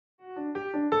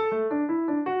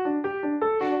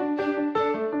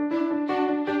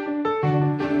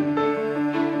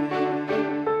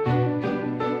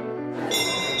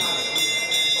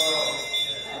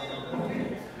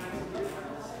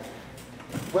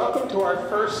Welcome to our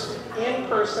first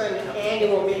in-person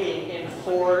annual meeting in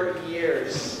 4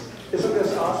 years. Isn't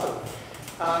this awesome?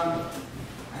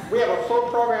 We have a full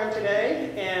program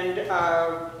today,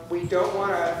 and we don't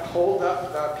want to hold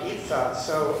up the pizza,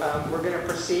 so we're going to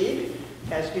proceed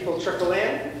as people trickle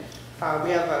in. We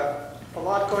have a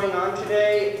lot going on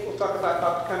today. We'll talk about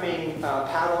upcoming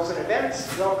paddles and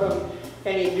events, welcome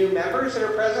any new members that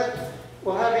are present.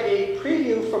 We'll have a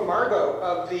preview from Margot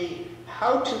of the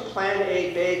How to Plan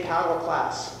a Bay Paddle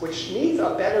class, which needs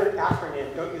a better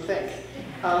acronym, don't you think?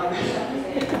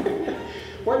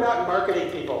 We're not marketing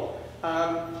people.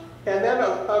 And then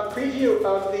a preview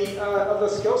of the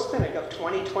Skills Clinic of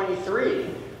 2023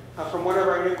 from one of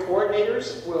our new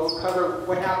coordinators. We'll cover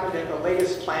what happened at the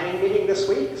latest planning meeting this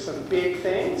week, some big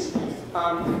things.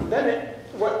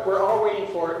 What we're all waiting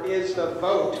for is the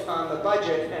vote on the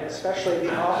budget, and especially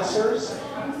the officers.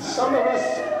 Some of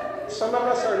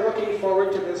us are looking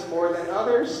forward to this more than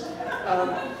others.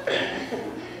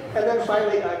 And then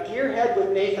finally, Gearhead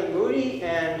with Nathan Moody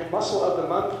and Muscle of the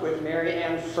Month with Mary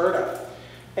Ann Furta.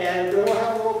 And then we'll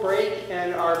have a little break,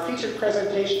 and our featured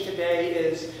presentation today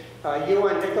is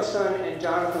Ewan Nicholson and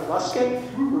Jonathan Luskin,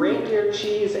 Reindeer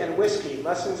Cheese and Whiskey,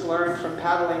 Lessons Learned from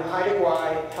Paddling Haida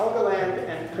Gwaii, Helgoland,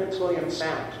 and Prince William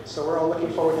Sound. So we're all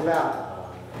looking forward to that.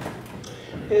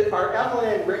 Are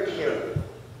Evelyn and Rick here?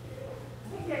 I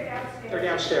think they're downstairs. They're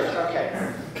downstairs, okay.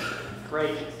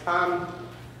 Great.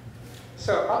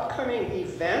 So upcoming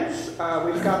events,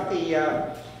 we've got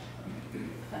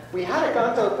we had a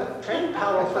Gonzo training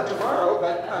paddle for tomorrow,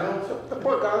 but the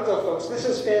poor Gonzo folks, this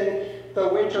has been the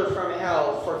winter from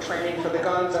hell for training for the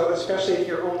Gonzo, especially if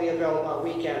you're only available on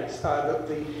weekends.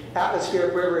 The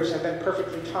atmospheric rivers have been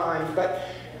perfectly timed, but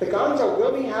the Gonzo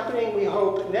will be happening, we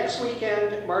hope, next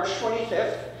weekend, March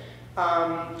 25th.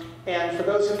 And for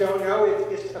those who don't know,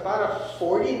 it's about a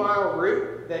 40-mile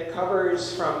route that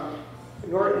covers from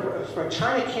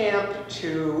China Camp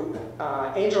to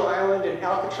Angel Island and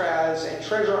Alcatraz and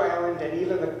Treasure Island and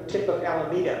even the tip of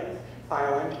Alameda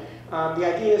Island. The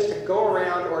idea is to go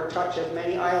around or touch as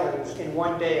many islands in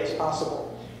one day as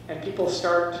possible. And people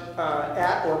start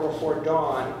at or before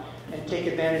dawn and take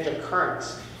advantage of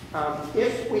currents.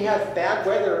 If we have bad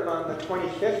weather on the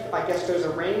 25th, I guess there's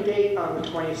a rain date on the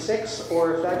 26th,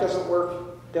 or if that doesn't work,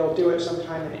 they'll do it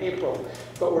sometime in April.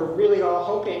 But we're really all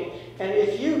hoping. And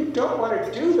if you don't want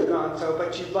to do the Gonzo,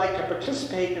 but you'd like to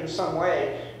participate in some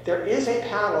way, there is a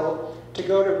paddle to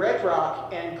go to Red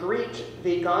Rock and greet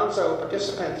the Gonzo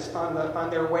participants on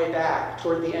their way back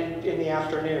toward the end in the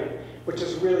afternoon, which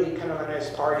is really kind of a nice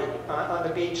party on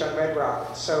the beach on Red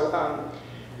Rock. So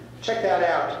check that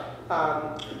out.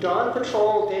 Dawn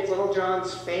Patrol, Dave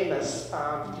Littlejohn's famous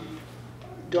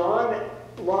dawn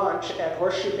launch at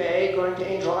Horseshoe Bay, going to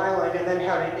Angel Island, and then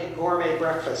having a gourmet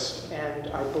breakfast. And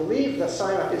I believe the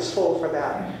sign-up is full for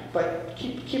that. But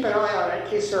keep an eye on it in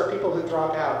case there are people who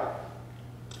drop out.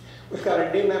 We've got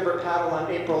a new member paddle on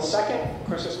April 2nd. Of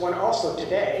course, there's one also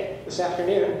today, this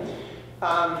afternoon.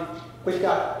 We've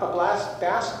got a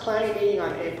BASK planning meeting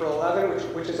on April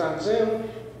 11th, which is on Zoom.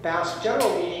 BASK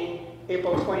general meeting,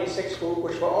 April 26th,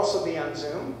 which will also be on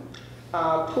Zoom.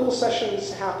 Pool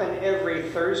sessions happen every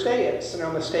Thursday at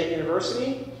Sonoma State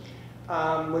University.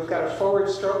 We've got a forward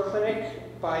stroke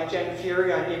clinic by Jen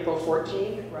Fury on April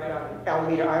 14th, right on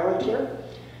Alameda Island here.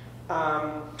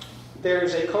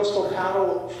 There's a coastal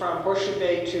paddle from Horseshoe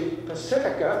Bay to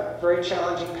Pacifica, very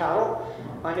challenging paddle,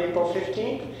 on April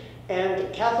 15th.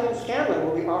 And Kathleen Scanlon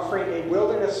will be offering a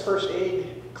wilderness first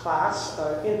aid class,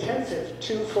 intensive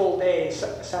 2 full day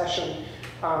session.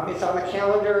 It's on the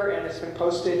calendar and it's been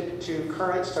posted to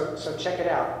Currents, so check it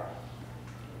out.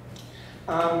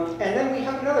 And then we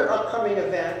have another upcoming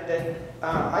event that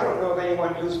I don't know of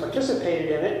anyone who's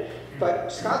participated in it,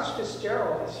 but Scott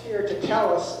Fitzgerald is here to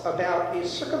tell us about a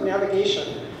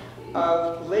circumnavigation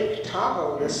of Lake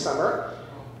Tahoe this summer.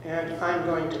 And I'm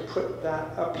going to put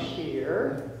that up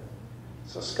here.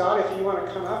 So Scott, if you want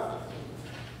to come up,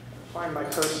 find my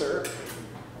cursor.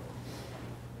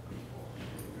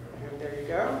 And there you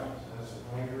go.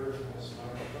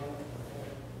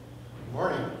 Good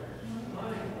morning.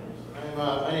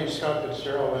 My name is Scott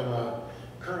Fitzgerald. I'm a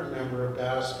current member of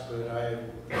BASK, but I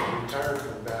retired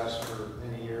from BASK for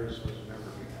many years, was a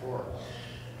member before.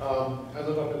 I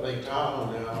live up at Lake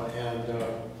Tahoe now, and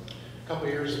a couple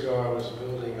of years ago I was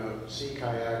building a sea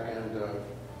kayak, and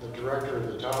the director of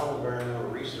the Tahoe Environmental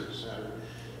Research Center,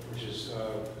 which is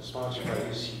sponsored by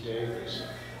UC Davis,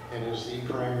 and is the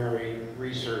primary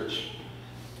research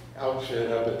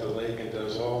outfit up at the lake and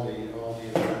does all the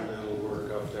environmental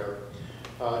work up there.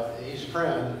 He's a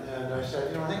friend, and I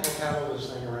said, I think we'll paddle this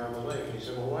thing around the lake. And he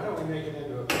said, well, why don't we make it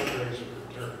into a fundraiser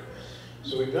for Turk?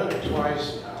 So we've done it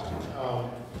twice now.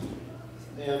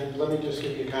 And let me just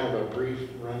give you kind of a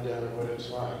brief rundown of what it's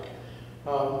like.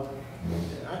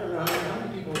 I don't know, how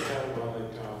many people have had on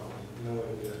Lake Tahoe? Know what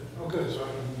it is? Oh, good, so I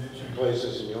can mention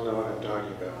places and you'll know what I'm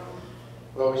talking about.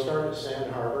 Well, we started at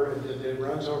Sand Harbor. It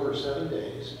runs over 7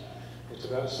 days. It's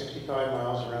about 65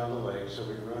 miles around the lake, so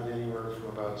we run anywhere from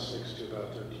about 6 to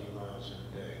about 13 miles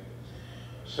in a day.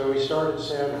 So we started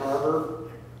Sand Harbor.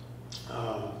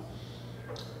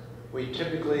 We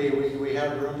typically, we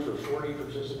have room for 40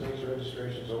 participants.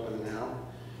 Registration's open now.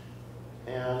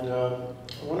 And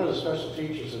one of the special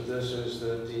features of this is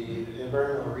that the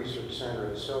Environmental Research Center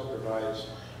itself provides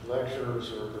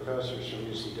lecturers or professors from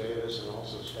UC Davis and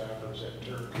also staffers at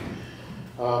Turk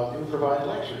who provide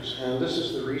lectures. And this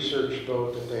is the research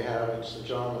boat that they have. It's the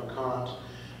John LeConte.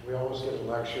 We always get a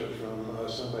lecture from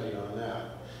somebody on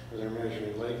that. Where they're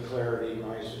measuring lake clarity,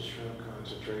 mice and shrimp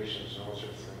concentrations, and all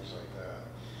sorts of things like that.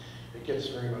 It gets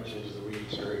very much into the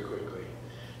weeds very quickly.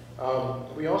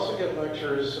 We also get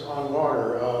lectures on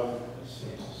water. Let's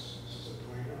see, this is a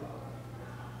pointer.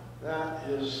 That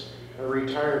is a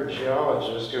retired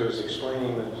geologist who is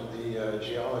explaining the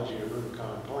geology of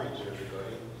Rubicon Point to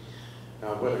everybody.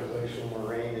 What a glacial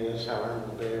moraine is, how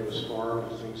Emerald Bay was formed,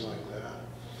 and things like that.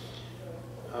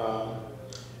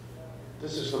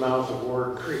 This is the mouth of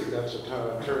Ward Creek. That's a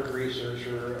Turk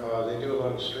researcher. They do a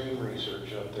lot of stream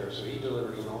research up there, so he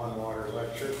delivered an on-water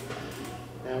lecture.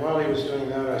 And while he was doing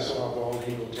that, I saw a bald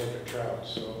eagle take a trout,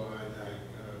 so I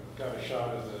got a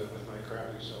shot of with my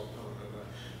crappy cell phone of a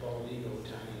bald eagle,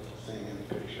 tiny little thing in the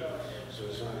picture, so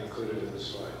it's not included in the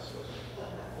slides.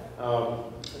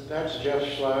 That's Jeff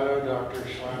Schlado. Dr.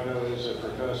 Schlado is a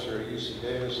professor at UC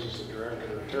Davis. He's the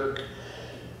director of Turk.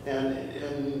 And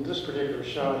in this particular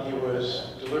shot, he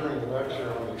was delivering a lecture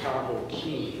on the Tahoe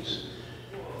Keys.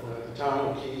 The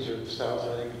Tahoe Keys are at the south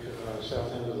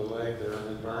end of the lake. They're an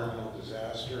environmental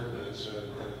disaster. It's a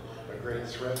great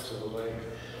threat to the lake.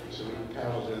 So we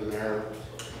paddled in there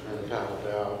and paddled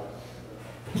out.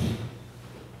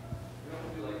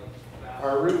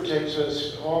 Our route takes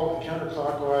us all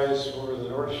counterclockwise over the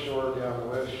north shore, down the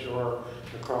west shore,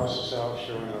 across the south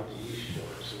shore, and up the east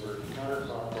shore. So we're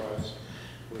counterclockwise,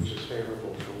 which is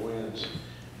favorable for winds.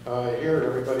 Here,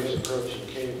 everybody's approaching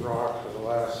Cave Rock for the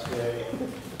last day.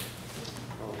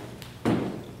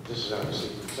 This is out of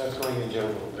sequence. That's going in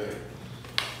General Bay.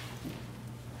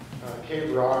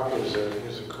 Cave Rock is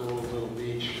a cool little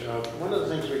beach. One of the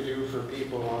things we do for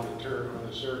people on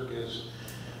the Cirque is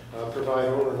provide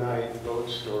overnight boat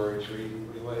storage. We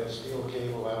lay a steel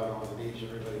cable out on the beach.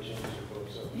 Everybody changes their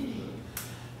boats up to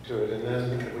it. And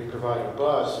then we provide a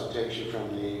bus that takes you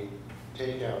from the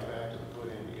takeout back to the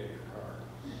put-in to get your car.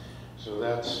 So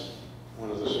that's one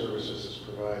of the services that's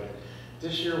provided.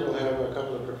 This year we'll have a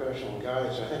couple of professional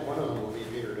guides. I think one of them will be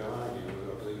Peter Donahue,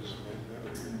 who I believe is a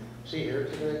member here. Is he here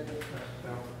today?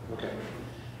 No. Okay.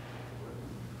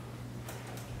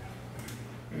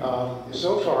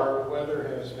 So far, weather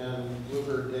has been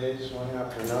bluebird days, one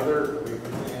after another. We've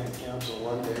only had to cancel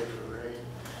one day for rain.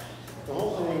 The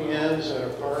whole thing ends at a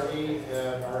party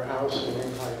at our house in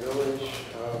Incline Village,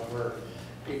 where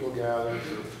people gather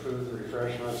for food and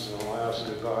refreshments, and I'll ask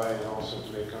goodbye and also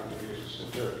to make contributions to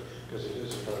Turk, because it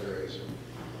is a fundraiser.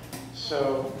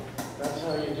 So that's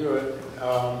how you do it.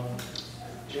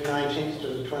 June 19th to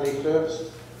the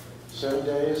 25th, 7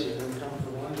 days. You can come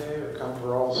for one day or come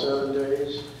for all 7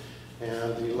 days.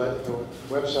 And the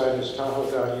website is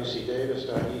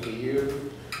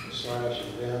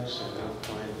tahoe.ucdavis.edu/events, and you'll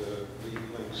find the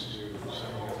links to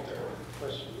signing up there.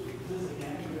 Question?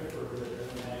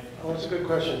 Oh, that's a good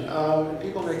question.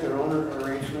 People make their own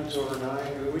arrangements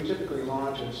overnight. We typically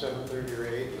launch at 7:30 or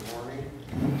 8 in the morning.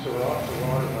 So we're off the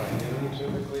water by noon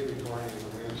typically before any of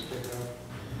the winds pick up.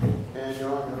 And you're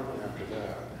on your own after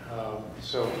that.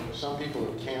 So some people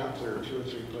who camp, there are 2 or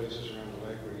 3 places around the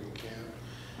lake where you can camp.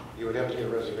 You would have to get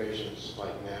reservations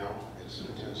like now. It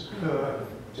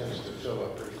tends to fill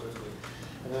up pretty quickly.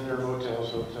 And then there are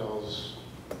motels, hotels,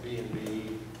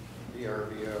 B&B,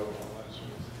 VRBO, all that sort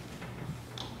of thing.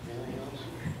 Anything else?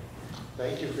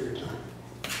 Thank you for your time.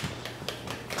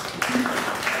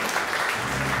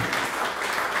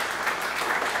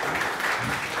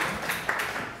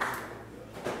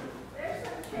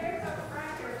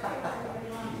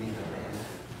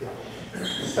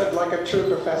 Said like a true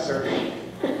professor.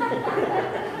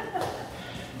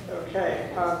 Okay.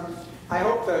 I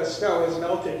hope the snow is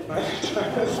melted by the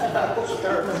time this battle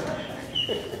starts.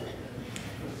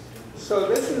 So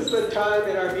this is the time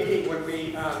in our meeting when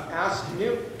we ask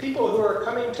new people who are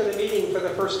coming to the meeting for the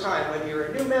first time, whether you're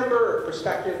a new member or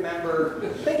prospective member,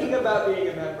 thinking about being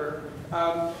a member,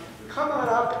 come on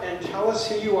up and tell us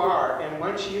who you are, and why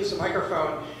don't you use the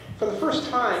microphone. For the first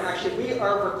time, actually, we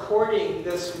are recording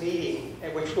this meeting,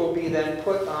 which will be then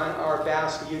put on our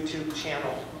BASK YouTube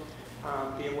channel.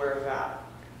 Be aware of that.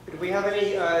 Do we have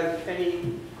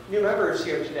any new members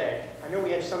here today? I know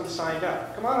we had some signed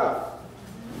up. Come on up.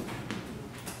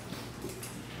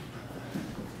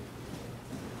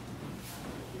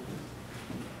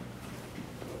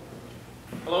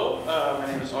 Hello, my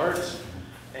name is Art,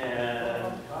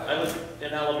 and I live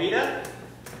in Alameda,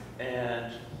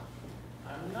 and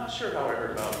I'm not sure how I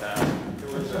heard about that.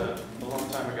 It was a long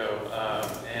time ago,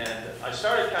 and I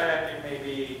started kayaking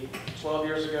maybe 12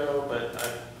 years ago, but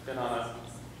I've been on a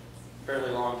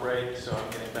fairly long break, so I'm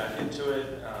getting back into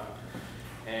it.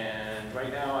 And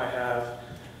right now I have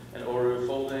an Oru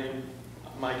folding.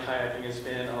 My kayaking has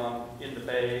been in the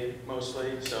bay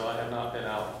mostly, so I have not been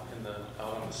out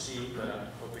on the sea, but I'm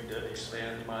hoping to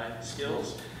expand my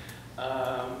skills.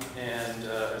 And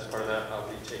as part of that, I'll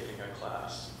be taking a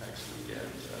class next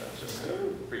weekend, just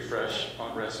to refresh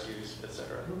on rescues,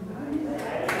 etc.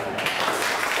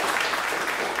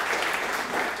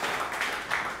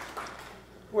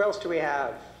 Who else do we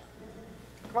have?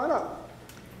 Come on up.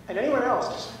 And anyone else,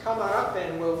 just come on up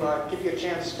and we'll give you a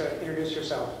chance to introduce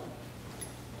yourself.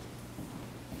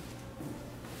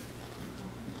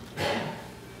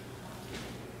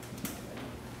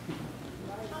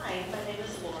 Hi, my name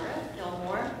is Laura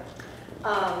Gilmore, and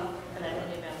I'm a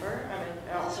new member.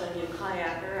 I'm also a new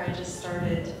kayaker. I just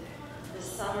started this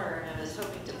summer, and I was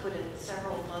hoping to put in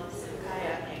several months of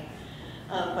kayaking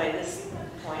by this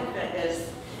point, but as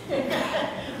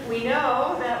we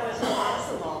know, that was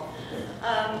impossible.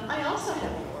 I also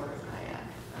have an Oru kayak,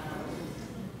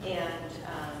 and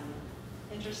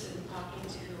interested in talking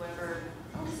to whoever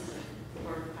else is an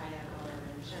Oru kayak owner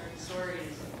and sharing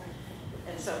stories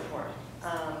and so forth.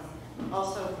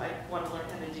 Also, I want to learn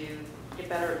how to get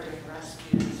better at doing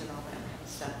rescues and all that kind of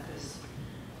stuff, because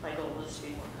my goal is to be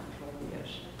more comfortable in the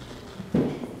ocean.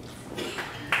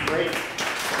 Great.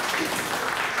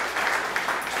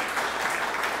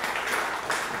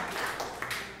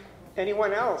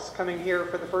 Anyone else coming here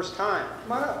for the first time?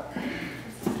 Come on up.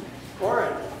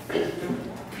 Warren.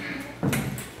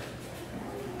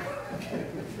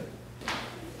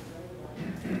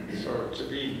 So to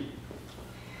be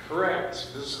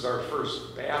correct, this is our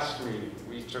first BASK meeting.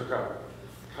 We took up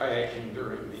kayaking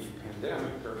during the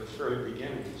pandemic, or at the very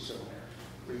beginning. So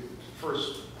we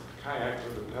first kayaked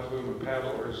with the Petaluma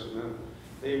paddlers, and then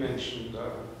they mentioned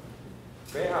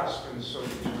BASK, and so we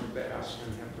joined BASK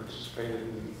and have participated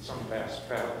in some BASK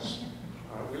paddles.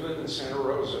 We live in Santa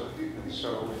Rosa, and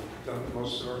so we've done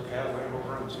most of our paddling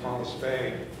over in Tomales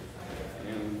Bay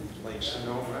and Lake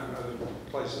Sonoma and other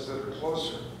places that are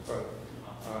closer. But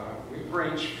we've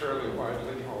ranged fairly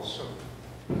widely also,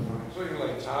 including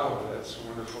Lake Tahoe. That's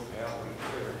wonderful paddling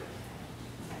there.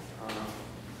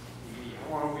 How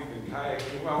long have we been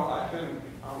kayaking? Well, I've been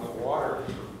on the water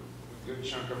for a good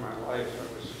chunk of my life.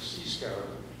 I was a Sea Scout,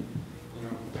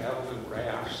 paddled in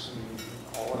rafts and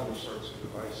all other sorts of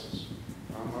devices.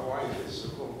 My wife is a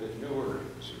little bit newer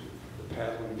to the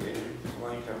paddling game,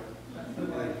 Blanca.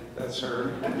 That's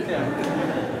her.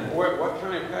 Yeah. What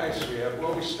kind of kayaks do we have?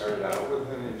 Well, we started out with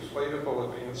an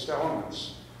inflatable advanced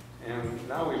elements, and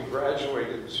now we've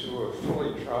graduated to a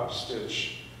fully drop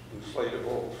stitch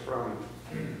inflatable from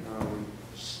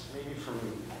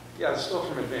still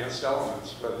from advanced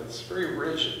elements, but it's very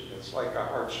rigid. It's like a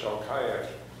hard shell kayak,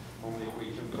 only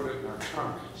we can put it in our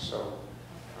trunk. So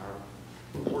our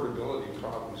portability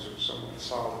problems are somewhat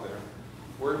solved there.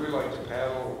 Where do we like to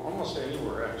paddle? Almost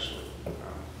anywhere, actually.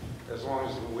 As long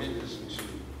as the wind isn't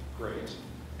too great.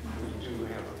 We do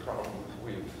have a problem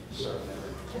with wind. So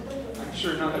I'm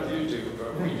sure none of you do,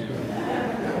 but we do.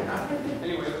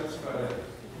 Anyway, that's about it.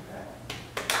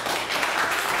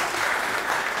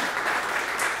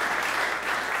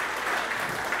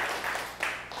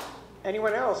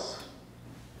 Anyone else?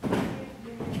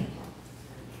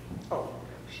 Oh.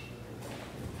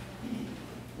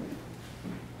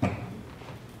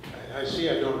 I see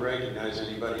I don't recognize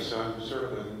anybody, so I'm sort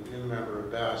of a new member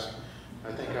of BASK.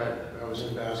 I think I was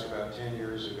in BASK about 10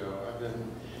 years ago.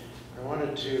 I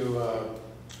wanted to,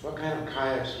 what kind of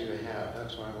kayaks do you have?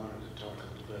 That's why I wanted to talk a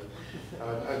little bit.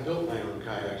 I've built my own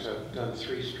kayaks. I've done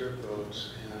 3 strip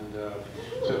boats, and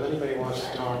so if anybody wants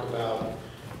to talk about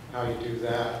how you do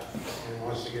that and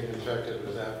wants to get infected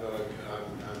with that bug,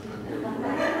 I'm here for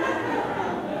it.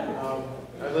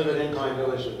 I live in Incline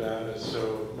Village, Nevada,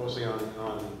 so mostly on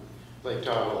Lake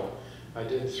Tahoe. I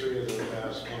did 3 of the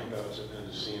BASK campouts at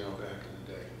Mendocino back in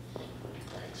the day.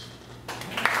 Thanks.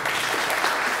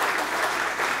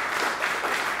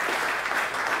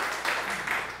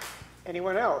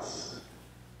 Anyone else?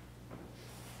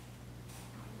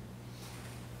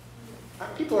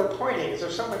 People are pointing. Is there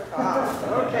someone?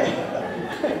 Ah, okay.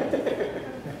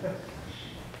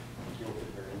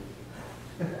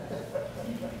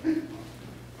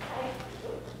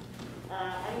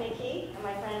 I'm Nikki, and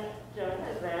my friend Joan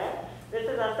is there. This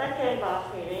is our second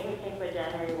BASK meeting. We came for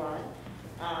January 1.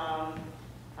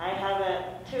 I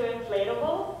have 2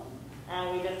 inflatables,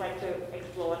 and we just like to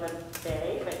explore the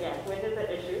bay. But yes, wind is an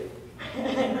issue.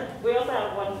 We also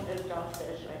have one is John's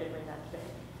fish. I didn't bring that today.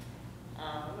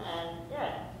 And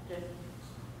yeah, just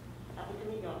happy to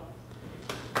meet you all.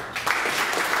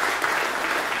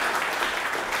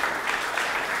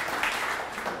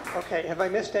 Okay, have I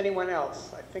missed anyone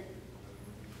else? I think.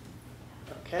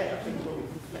 Okay,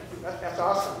 that's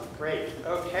awesome. Great.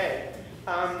 Okay.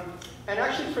 And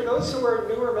actually, for those who are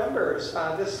newer members,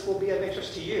 this will be of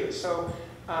interest to you. So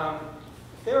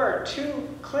there are 2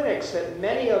 clinics that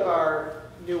many of our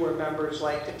newer members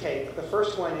like to take. The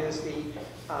first one is the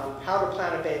How to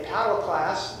Plan a Bay paddle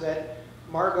class that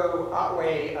Margot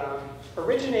Otway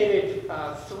originated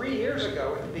 3 years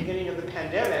ago at the beginning of the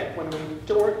pandemic when we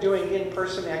weren't doing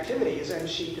in-person activities, and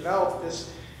she developed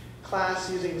this class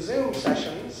using Zoom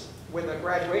sessions with a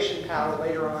graduation paddle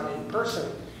later on in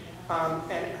person.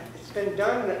 And it's been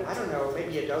done, I don't know,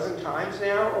 maybe a dozen times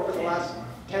now over the last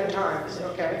 10 times,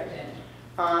 okay?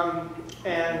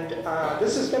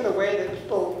 This has been the way that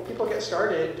people get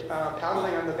started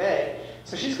paddling on the bay.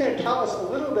 So she's going to tell us a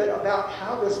little bit about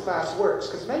how this class works,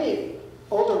 because many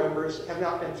older members have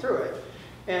not been through it,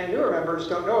 and newer members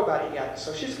don't know about it yet.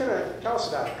 So she's going to tell us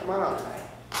about it. Come on up.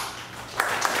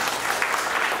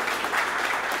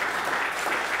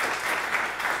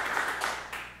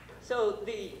 So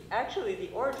actually the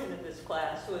origin of this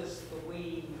class was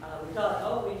we thought,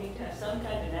 oh, we need to have some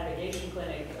kind of navigation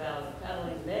clinic about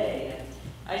paddling the bay. And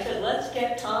I said, let's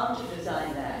get Tom to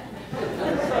design that.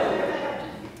 So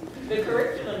the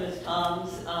curriculum is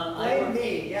Tom's.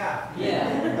 Yeah.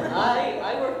 Yeah,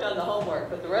 I worked on the homework,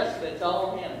 but the rest of it's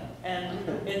all him.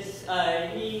 And it's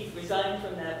he resigned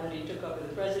from that when he took over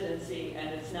the presidency, and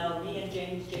it's now me and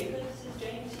James Jacobs. Is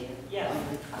James here? Yeah,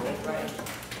 right.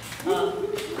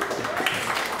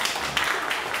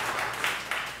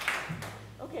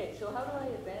 Okay, so how do I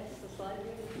advance the slide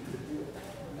here?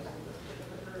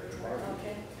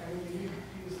 Okay.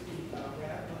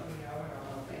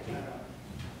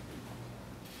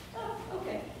 Oh,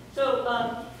 okay. So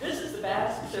this is the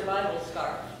BASK survival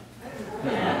scarf.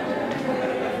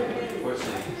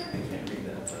 Unfortunately, you can't read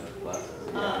that glasses.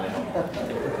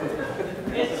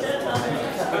 It says on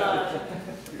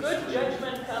this, good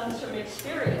judgment comes from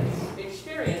experience.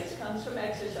 Experience comes from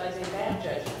exercising bad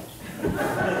judgment.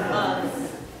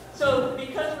 So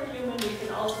because we're human, we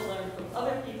can also learn from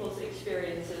other people's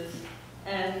experiences.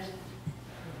 And,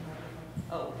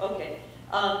 oh, okay.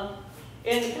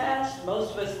 In the past,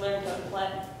 most of us learned how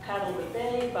to paddle the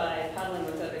bay by paddling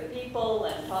with other people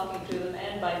and talking to them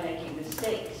and by making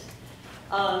mistakes.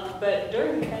 But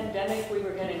during the pandemic, we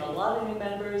were getting a lot of new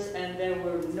members and there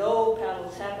were no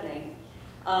paddles happening.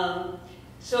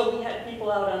 So we had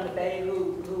people out on the bay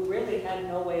who really had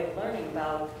no way of learning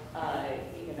about,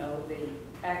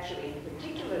 actually in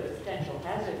particular, the potential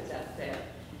hazards out there.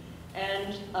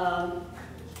 And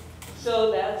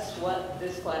so that's what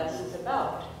this class is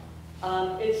about.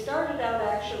 It started out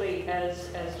actually as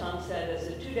Tom said, as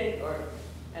a two-day,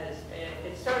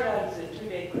 it started out as a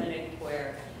two-day clinic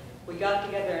where we got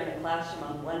together in a classroom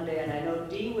on one day, and I know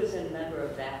Dee was a member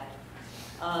of that,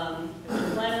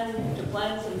 to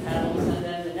plan some paddles, and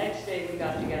then the next day we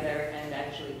got together and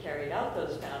actually carried out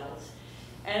those paddles.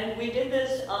 And we did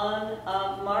this on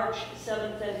March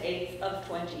 7th and 8th of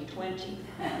 2020.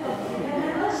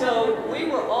 So we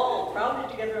were all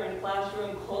crowded together in a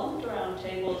classroom, clumped around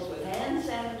tables with hand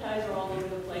sanitizer all over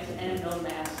the place and no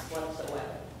masks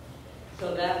whatsoever.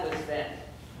 So that was then.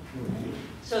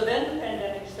 So then the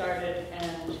pandemic started,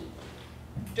 and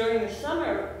during the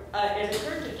summer, it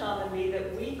occurred to Tom and me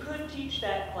that we could teach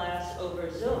that class over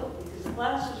Zoom, because the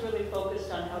class was really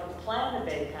focused on how to plan a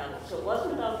bay paddle. So it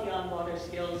wasn't about the on-water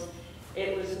skills,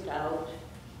 it was about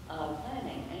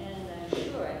planning. And I'm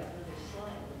sure I have another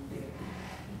slide here.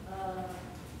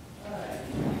 All right.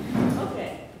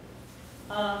 Okay.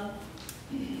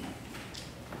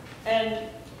 And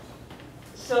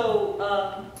so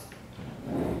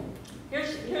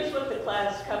here's what the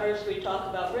class covers. We talk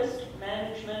about risk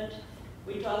management.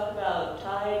 We talk about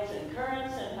tides and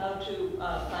currents and how to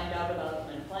find out about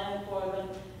them and plan for them.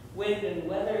 Wind and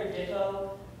weather,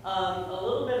 ditto. A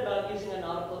little bit about using a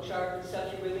nautical chart, the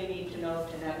stuff you really need to know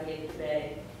to navigate the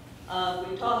bay.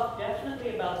 We talk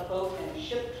definitely about boat and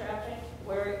ship traffic,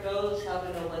 where it goes, how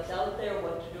to know what's out there,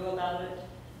 what to do about it.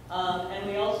 And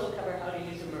we also cover how to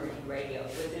use a marine radio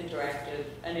with an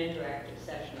interactive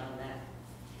session on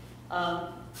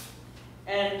that.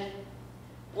 And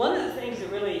one of the things that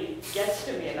really gets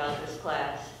to me about this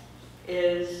class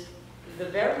is the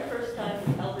very first time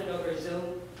we held it over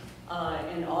Zoom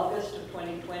in August of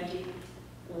 2020,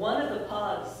 one of the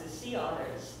pods, the sea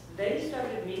otters, they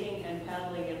started meeting and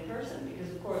paddling in person because,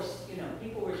 of course, you know,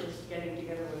 people were just getting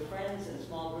together with friends in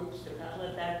small groups to paddle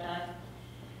at that time.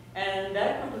 And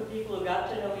that group of people who got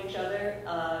to know each other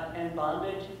and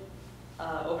bonded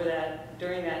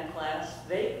during that class,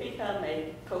 they've become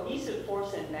a cohesive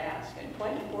force in BASK and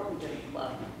quite important in the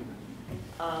club.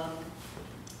 What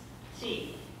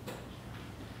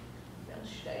else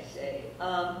should I say?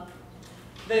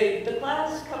 The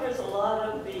class covers a lot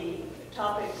of the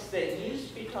topics that used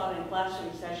to be taught in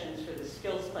classroom sessions for the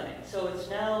skills clinic. So it's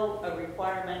now a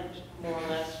requirement, more or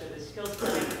less, for the skills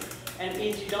clinic, and it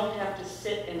means you don't have to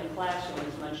sit in the classroom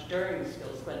as much during the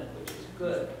skills clinic, which is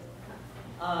good.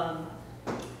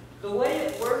 The way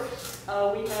it works,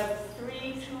 we have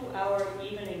 3 two-hour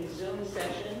evening Zoom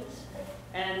sessions,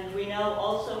 and we now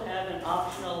also have an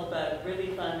optional but really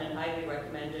fun and highly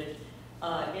recommended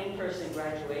in-person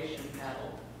graduation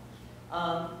paddle.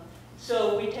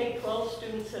 So we take 12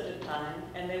 students at a time,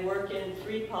 and they work in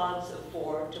 3 pods of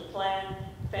 4 to plan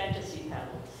fantasy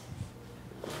paddles.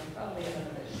 I probably have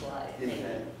another slide.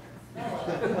 No,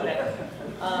 whatever.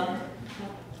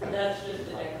 That's just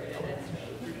the decorative extra.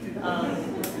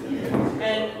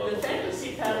 And the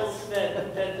fantasy paddles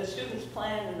that the students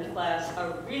plan in the class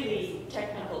are really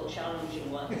technical,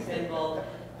 challenging ones. They involve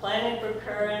planning for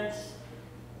currents.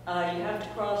 You have to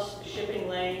cross shipping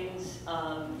lanes.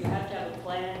 You have to have a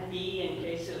plan B in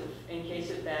case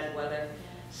of bad weather.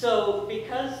 So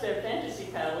because they're fantasy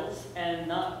paddles and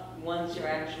not ones you're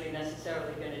actually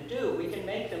necessarily going to do, we can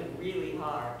make them really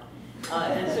hard.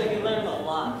 And so you learn a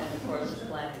lot in the course of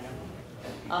planning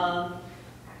them.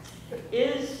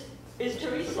 Is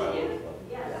Teresa here?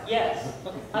 Yes. Yes.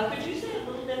 Could you say a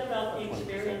little bit about the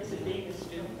experience of being a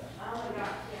student? Oh my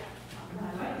gosh, yeah.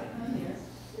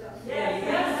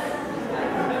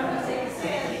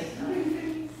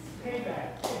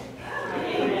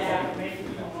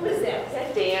 Who is that? Is that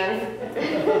Dan?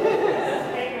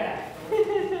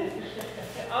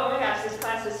 Oh my gosh, this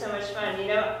class was so much fun. You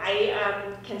know,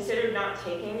 I considered not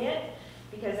taking it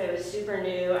because I was super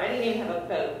new. I didn't even have a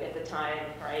boat at the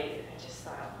time, right? I just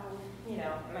thought, oh, you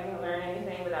know, am I going to learn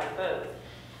anything without a boat?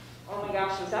 Oh my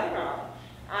gosh, was I wrong?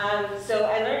 So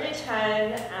I learned a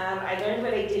ton. I learned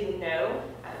what I didn't know.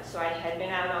 So I had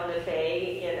been out on the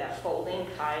bay in a folding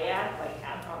kayak, like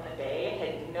out on the bay. I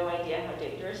had no idea how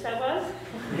dangerous that was.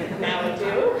 Now I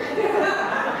do.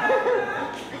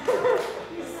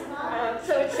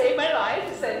 So it saved my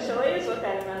life, essentially, is what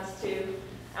that amounts to.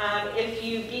 If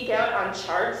you geek out on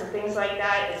charts and things like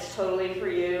that, it's totally for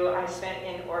you. I spent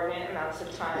inordinate amounts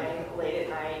of time late at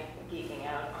night geeking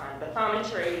out on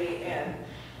bathymetry and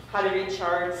how to read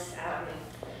charts.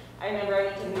 I remember I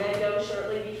went to Mendo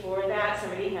shortly before that.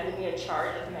 Somebody handed me a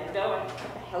chart of Mendo. I thought,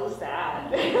 what the hell is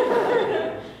that?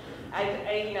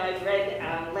 I've read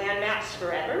land maps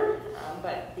forever,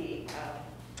 but it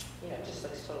just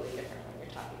looks totally different when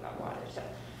you're talking about water. So,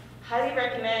 highly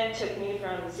recommend. Took me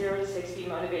from 0 to 60,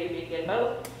 motivated me to get a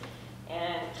boat,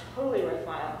 and totally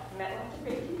worthwhile. Met lots of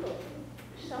great people.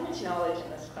 There's so much knowledge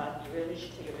in this class. You really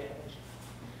should take advantage.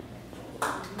 So,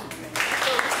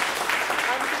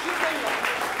 could you bring that?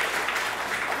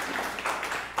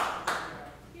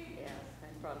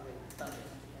 Probably something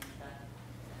like that.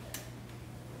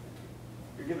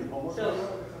 You're giving homework? So,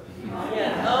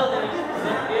 yeah,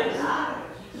 there is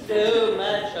so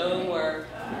much homework.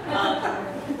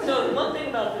 So one thing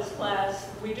about this class,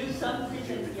 we do some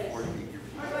presentations. Yes?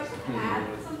 I'd like to add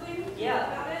something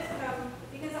about it,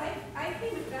 because I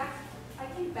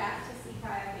came back to sea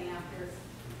kayaking after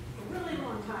a really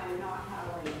long time not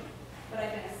paddling, but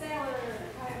I've been a sailor and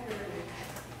a kayaker,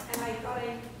 and I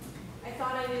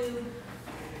thought I knew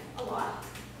a lot,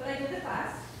 but I did the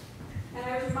class, and I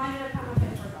was reminded of how much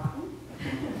I'd forgotten,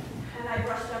 and I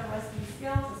brushed up rescue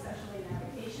skills, especially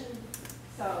navigation.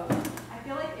 So I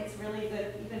feel like it's really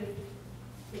good, even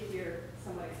if you're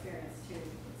somewhat experienced too.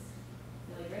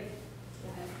 It's really great.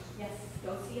 And yes,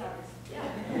 go sea otters. Yeah.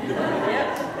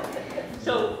 Yes.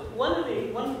 So one of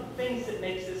the things that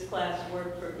makes this class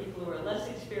work for people who are less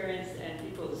experienced and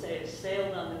people who say have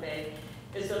sailed on the bay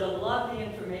is that a lot of the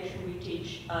information we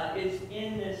teach is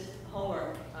in this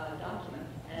homework document.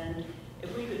 And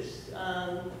if we could,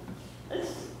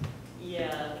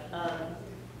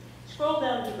 scroll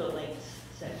down to the links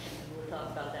section, and we'll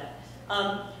talk about that.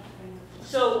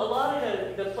 So a lot of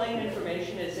same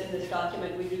information is in this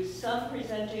document. We do some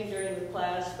presenting during the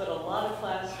class, but a lot of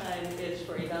class time is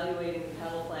for evaluating the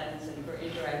paddle plans and for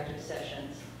interactive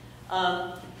sessions.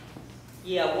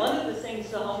 Yeah, one of the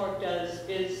things the homework does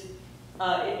is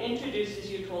it introduces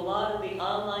you to a lot of the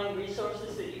online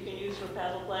resources that you can use for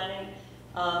paddle planning,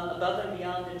 above and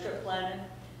beyond the trip planning.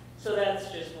 So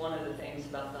that's just one of the things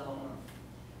about the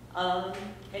homework.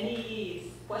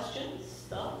 Any questions,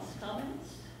 thoughts,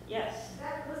 comments? Yes?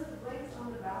 That list of links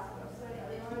on the BASK website,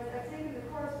 I've taken the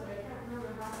course, but I can't remember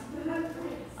how to do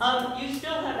that. You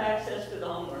still have access to the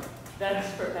homework. That's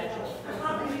perpetual.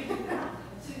 How do you do that?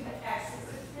 To access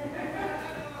it.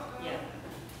 Yeah.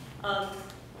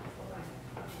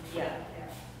 Yeah.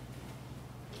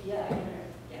 Yeah.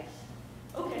 Yes.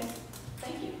 Okay.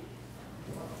 Thank you.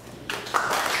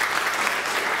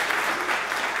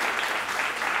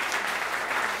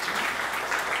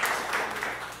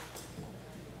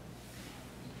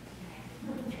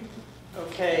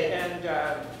 Okay, and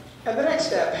the next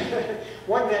step,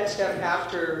 one next step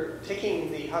after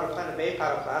taking the How to Plan a Bay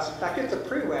paddle class, in fact it's a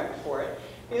prereq for it,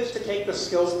 is to take the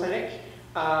skills clinic.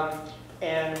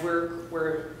 And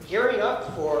we're gearing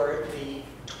up for the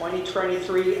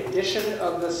 2023 edition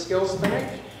of the skills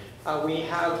clinic. We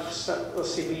have some,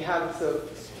 let's see,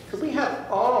 could we have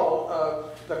all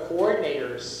of the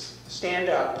coordinators stand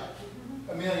up?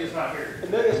 Amelia's not here.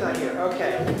 Amelia's not here,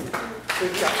 okay.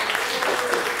 Good job.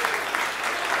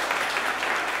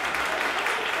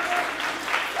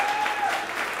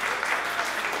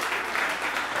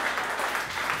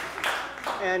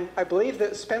 And I believe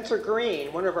that Spencer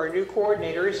Green, one of our new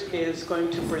coordinators, is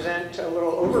going to present a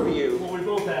little overview. Well, we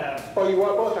both have. Oh, you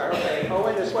all both are? Okay.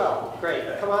 Owen as well. Great.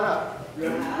 Come on up.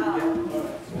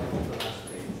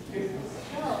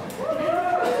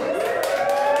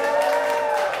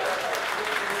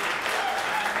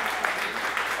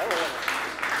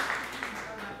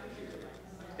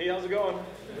 Hey, how's it going?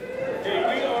 Hey,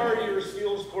 we are your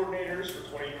skills coordinators for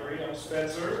 23. I'm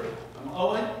Spencer. I'm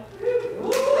Owen.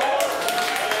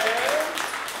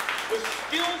 The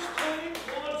skills clinic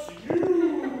wants you.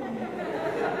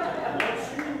 Wants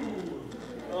you.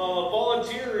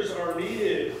 Volunteers are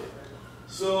needed.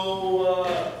 So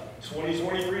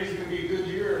 2023 is going to be a good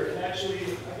year. And actually,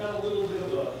 I got a little bit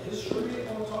of a history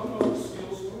I want to talk about the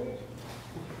skills clinic.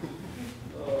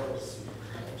 Let's see.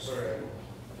 I'm sorry.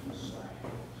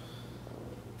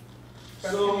 So,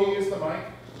 can you use the mic?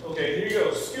 Okay, here you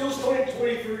go. Skills Clinic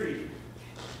 23.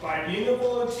 By being a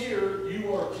volunteer,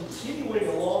 you are continuing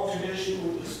a long tradition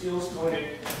with the Skills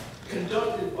Clinic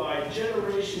conducted by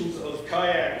generations of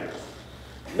kayakers.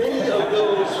 Many of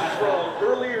those from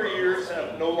earlier years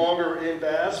have no longer in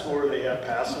BASK or they have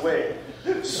passed away.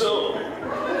 So,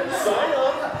 sign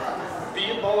up, be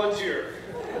a volunteer.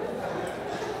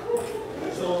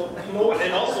 So, you know what,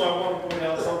 and also I want to point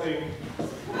out something.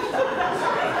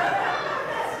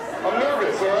 I'm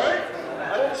nervous, all right?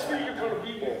 I don't speak in front of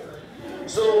people.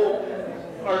 So,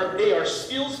 our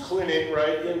skills clinic,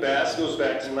 right, in BASK goes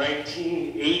back to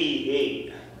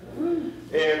 1988.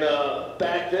 And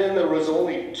back then, there was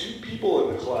only 2 people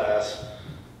in the class.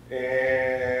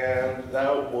 And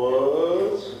that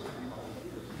was...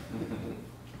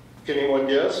 Can anyone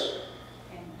guess?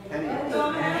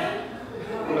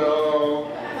 No.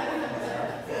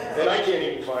 And I can't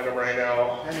even find them right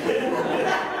now.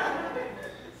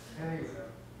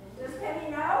 Does Penny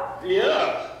know?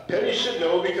 Yeah, Penny should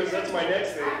know because that's my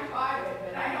next thing. I tried it,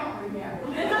 but I don't remember.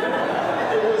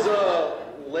 It was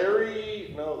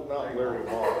Larry, no, not Larry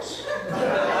Moss.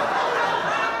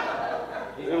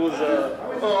 It was,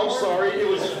 oh, I'm sorry, it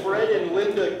was Fred and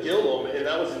Linda Gillum, and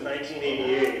that was in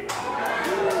 1988.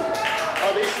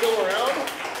 Are they still around?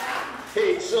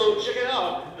 Hey, so check it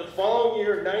out. The following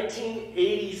year,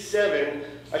 1987,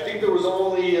 I think there was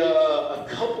only a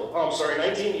couple, oh, I'm sorry,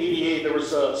 1988, there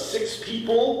was 6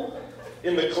 people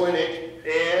in the clinic,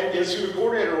 and guess who the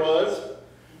coordinator was?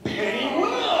 Penny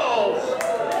Wells!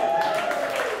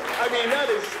 I mean,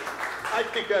 I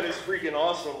think that is freaking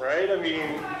awesome, right? I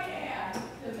mean...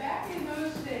 Back in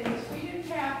those days, we didn't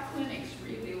have clinics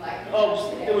really like that.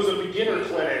 Oh, it was a beginner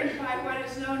clinic. By what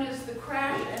is known as the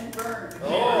crash and burn. Oh.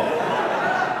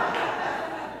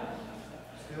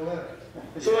 Still in it.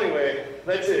 So anyway,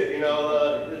 that's it. You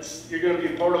know, you're going to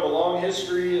be part of a long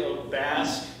history of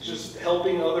BASK, just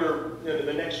helping other,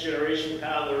 the next generation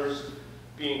paddlers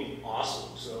being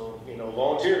awesome. So, you know,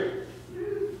 volunteer.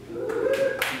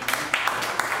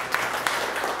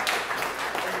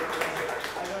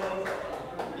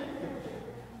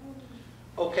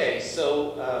 Okay,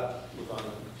 so move on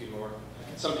a few more.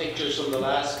 Some pictures from the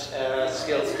last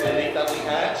skills clinic that we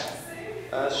had,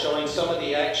 showing some of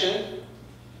the action.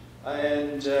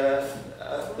 And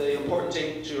the important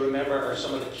thing to remember are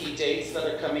some of the key dates that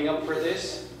are coming up for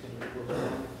this.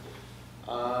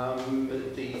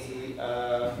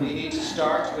 We need to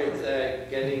start with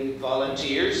getting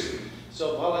volunteers.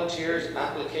 So volunteers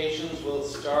applications will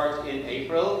start in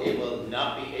April. It will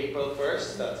not be April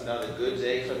 1st. That's not a good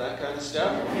day for that kind of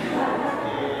stuff.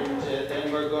 And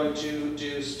then we're going to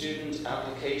do student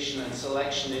application and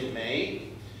selection in May.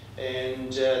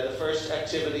 And the first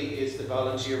activity is the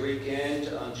volunteer weekend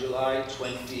on July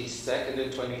 22nd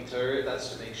and 23rd.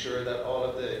 That's to make sure that all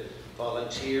of the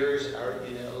volunteers are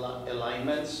in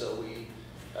alignment, so we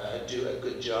do a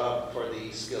good job for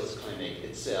the skills clinic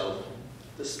itself.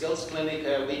 The skills clinic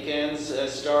weekends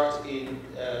start in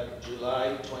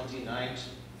July 29th,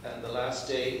 and the last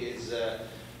day is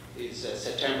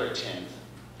September 10th.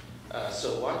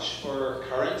 So watch for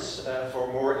currents for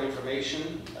more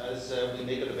information as we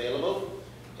make it available.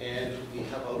 And we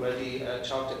have already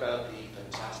talked about the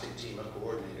fantastic team of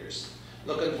coordinators.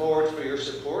 Looking forward for your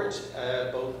support,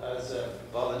 both as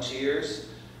volunteers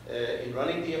in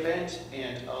running the event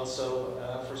and also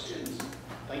for students.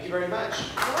 Thank you very much.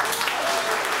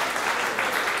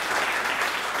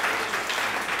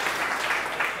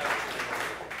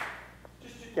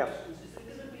 Yeah. Is there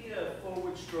going to be a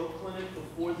forward stroke clinic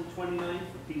before the 29th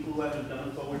for people who haven't done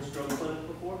a forward stroke clinic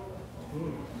before?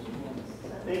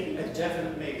 Maybe. A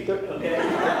definite maybe. Okay.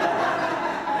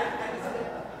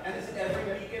 And is it every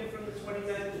weekend from the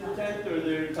 29th to the 10th, or are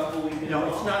there a couple weekends? No,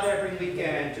 it's not every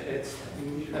weekend. It's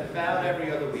about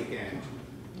every other weekend.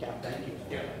 Yeah, Thank you.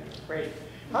 Yeah. great.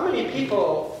 How many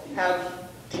people have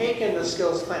taken the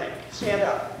skills clinic? Stand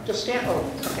up. Just stand. Oh,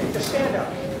 okay. Just stand up.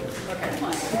 Okay.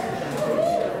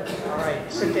 All right.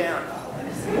 Sit down.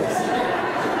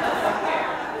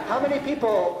 How many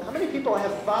people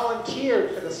have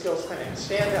volunteered for the skills clinic?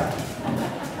 Stand up.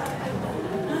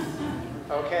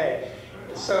 Okay.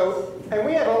 So, and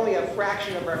we have only a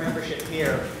fraction of our membership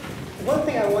here. One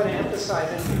thing I want to emphasize,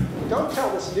 and don't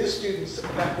tell the students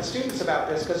about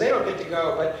this because they don't get to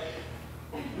go, but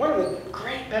one of the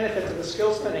great benefits of the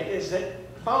skills clinic is that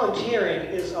volunteering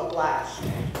is a blast.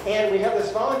 And we have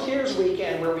this volunteers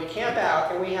weekend where we camp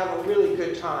out and we have a really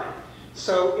good time.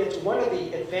 So it's one of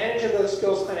the advantages of the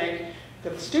skills clinic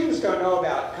that the students don't know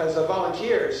about because the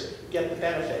volunteers get the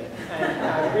benefit. And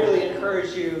I really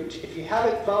encourage you, if you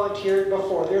haven't volunteered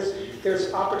before,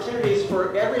 there's opportunities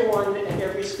for everyone at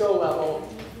every skill level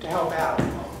to help out.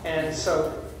 And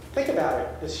so think about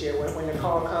it this year. When the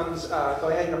call comes, go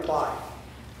ahead and apply.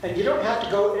 And you don't have to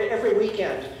go every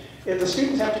weekend. The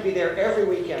students have to be there every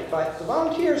weekend, but the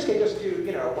volunteers can just do,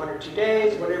 1 or 2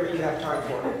 days, whatever you have time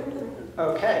for.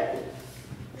 Okay.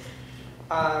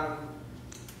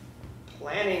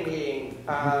 Planning meeting.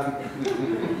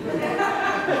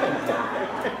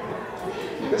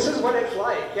 This is what it's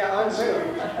like, on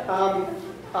Zoom.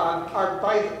 Our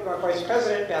Vice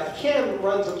President, Beth Kim,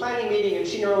 runs a planning meeting and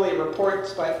she normally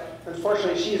reports, but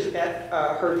unfortunately she's at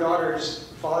her daughter's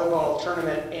volleyball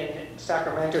tournament in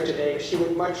Sacramento today. She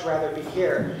would much rather be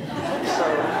here. So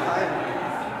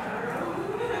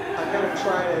I'm going to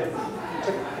try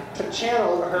to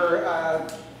channel her.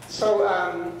 So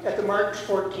at the March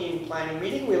 14 planning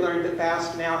meeting, we learned that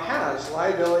BASK now has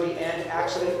liability and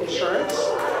accident insurance.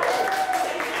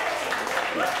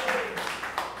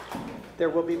 There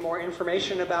will be more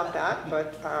information about that,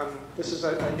 but this is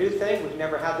a new thing. We've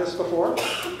never had this before.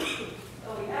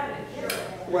 Oh, we have it.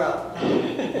 Well,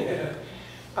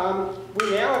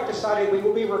 we now have decided we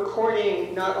will be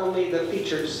recording not only the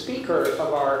featured speaker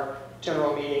of our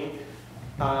general meeting,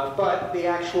 but the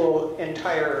actual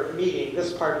entire meeting,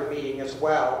 this part of the meeting as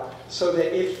well, so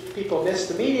that if people miss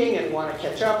the meeting and want to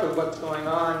catch up with what's going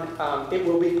on, it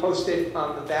will be posted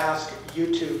on the BASK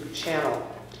YouTube channel.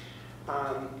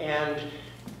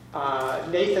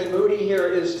 Nathan Moody here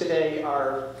is today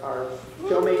our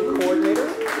filming coordinator.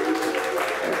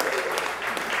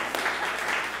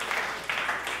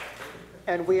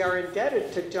 And we are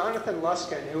indebted to Jonathan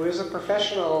Luskin, who is a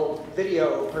professional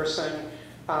video person.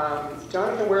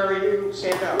 Jonathan, where are you?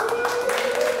 Stand up.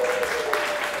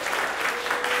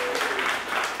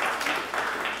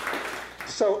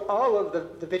 So all of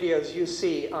the videos you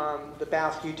see on the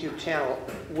BASK YouTube channel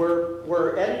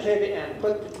were edited and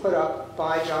put up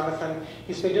by Jonathan.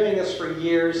 He's been doing this for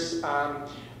years, and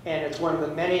it's one of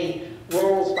the many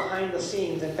roles behind the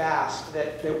scenes in BASK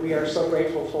that we are so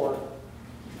grateful for.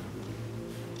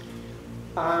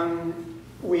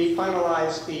 We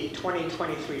finalized the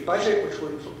 2023 budget, which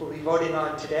we'll be voting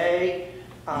on today.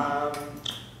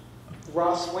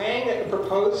 Ross Wang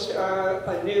proposed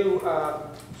a new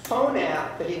phone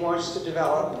app that he wants to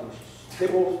develop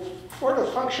that will or to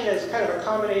function as kind of a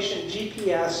combination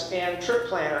GPS and trip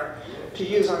planner to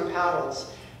use on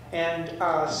paddles. And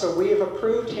so we have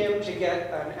approved him to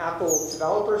get an Apple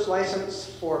developer's license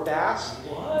for BASK.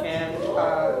 And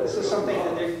this is something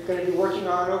that they're going to be working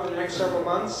on over the next several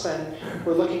months, and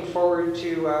we're looking forward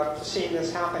to seeing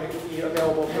this happen. It will be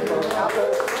available for both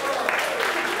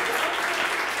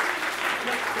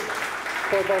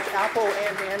Apple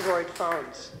and Android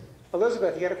phones.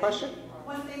 Elizabeth, you got a question?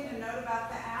 One thing to note about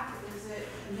the app is it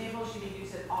enables you to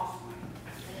use it offline.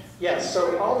 Yes,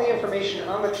 so all the information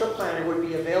on the trip planner would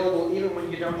be available even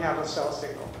when you don't have a cell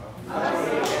signal.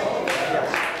 Yes.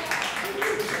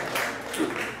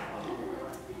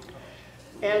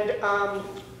 And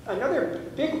another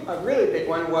really big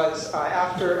one was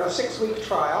after a 6-week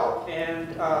trial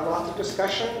and lots of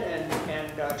discussion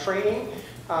and training,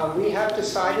 we have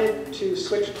decided to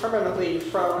switch permanently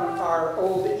from our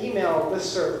old email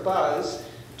listserv Buzz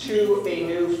to a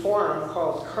new forum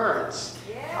called Currents.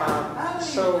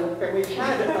 And we've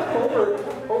had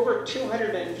over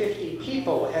 250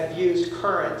 people have used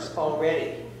Currents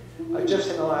already, just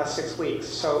in the last 6 weeks.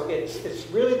 So it's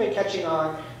really been catching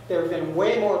on. There have been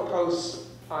way more posts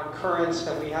on Currents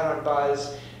than we had on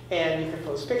Buzz, and you can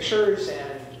post pictures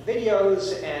and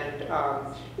videos, and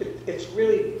it's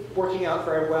really working out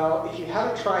very well. If you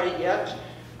haven't tried it yet,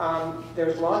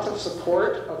 there's lots of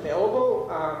support available.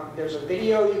 There's a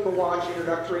video you can watch,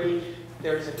 introductory.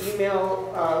 There's an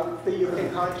email that you can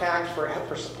contact for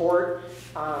support,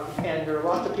 and there are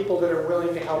lots of people that are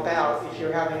willing to help out if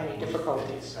you're having any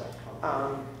difficulties.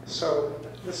 So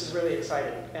this is really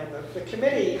exciting. And the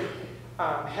committee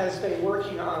has been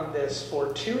working on this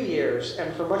for 2 years,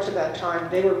 and for much of that time,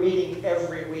 they were meeting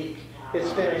every week.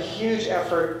 It's been a huge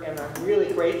effort, and I'm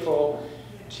really grateful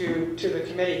to the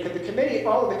committee. Could the committee,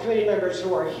 all of the committee members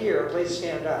who are here, please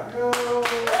stand up.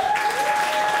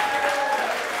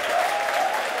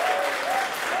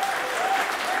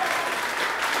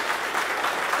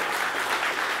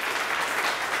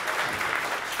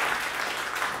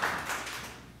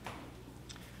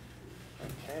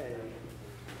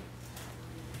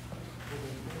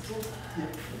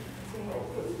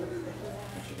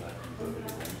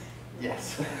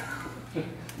 Yes. Here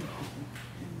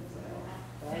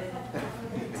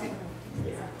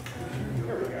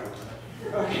we go.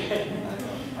 Okay.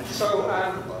 So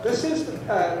this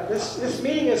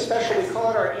meeting is special. We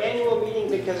call it our annual meeting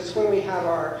because it's when we have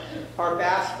our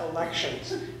BASK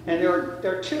elections. And there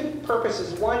are two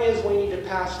purposes. One is we need to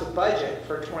pass the budget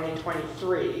for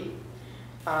 2023.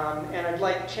 And I'd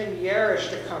like Tim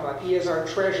Yarish to come up. He is our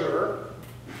treasurer.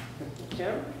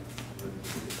 Tim?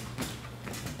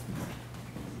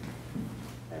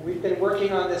 And we've been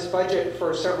working on this budget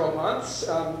for several months.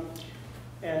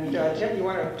 Tim, you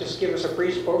want to just give us a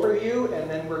brief overview, and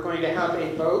then we're going to have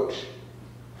a vote.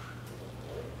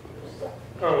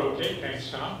 Okay, thanks,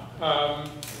 Tom.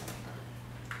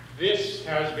 This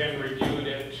has been reviewed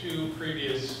at 2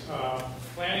 previous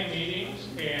planning meetings,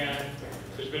 and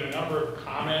there's been a number of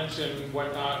comments and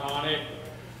whatnot on it.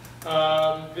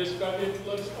 This budget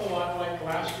looks a lot like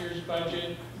last year's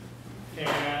budget,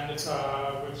 and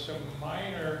with some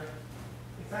minor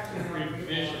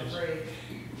revisions.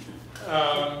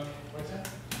 What's that?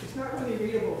 It's not really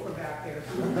readable from back there.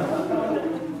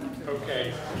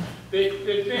 Okay. The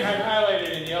thing I've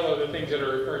highlighted in yellow, the things that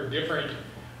are different,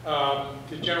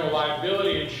 the general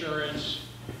liability insurance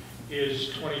is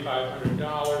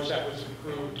 $2,500. That was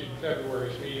approved in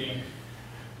February's meeting.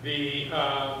 The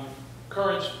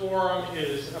Currents Forum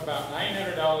is about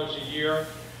 $900 a year.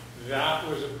 That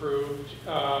was approved.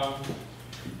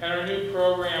 And our new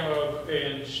program of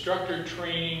instructor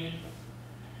training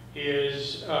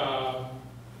is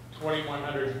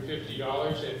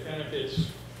 $2,150. It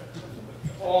benefits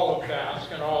all of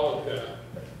BASK and all of the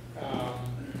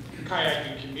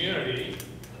kayaking community.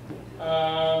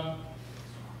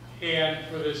 And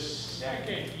for the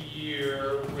second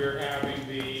year, we're having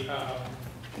the,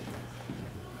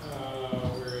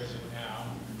 where is it now?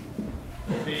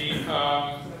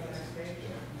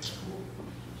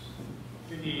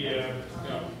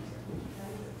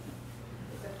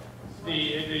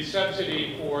 The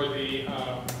subsidy for the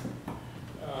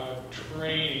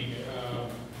training,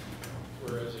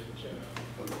 where is it?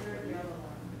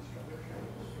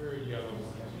 Very yellow.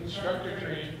 Instructor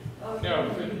training. No,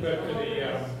 but for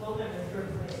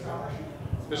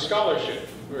the scholarship.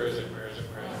 Where is it? Where is it?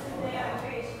 Where is it?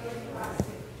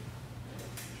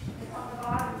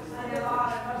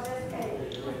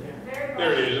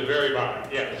 There it is, at the very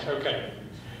bottom. Yes, okay.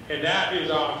 And that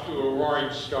is off to a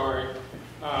roaring start.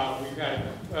 We've had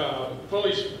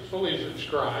fully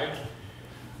subscribed.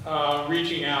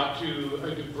 reaching out to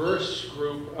a diverse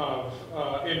group of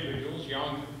individuals,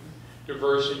 young,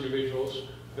 diverse individuals,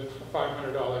 the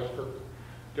 $500 per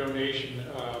donation,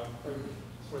 or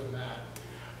more than that.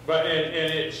 But,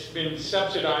 and it's been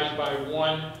subsidized by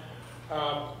one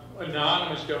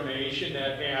anonymous donation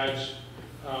that adds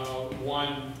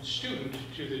one student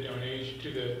to the donation,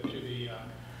 to the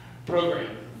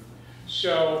program.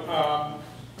 So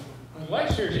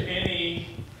unless there's any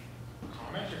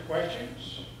comments or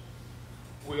questions,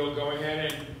 we'll go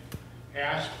ahead and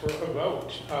ask for a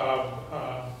vote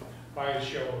by a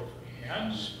show of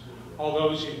hands. All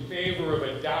those in favor of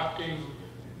adopting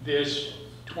this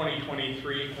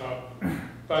 2023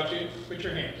 budget, put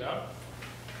your hands up.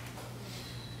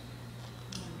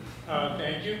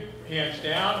 Thank you. Hands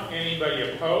down. Anybody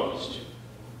opposed?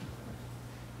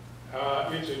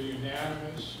 It's a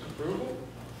unanimous approval.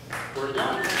 We're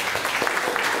done.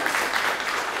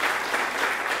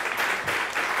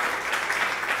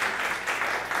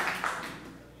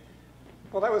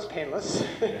 Well, that was painless.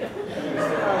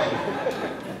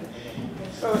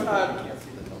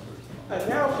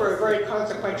 Now for a very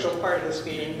consequential part of this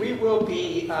meeting, we will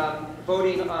be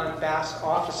voting on BASK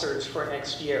officers for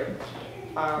next year.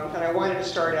 And I wanted to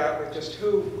start out with just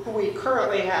who we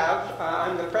currently have.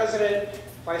 I'm the president,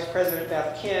 Vice President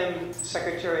Beth Kim,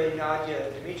 Secretary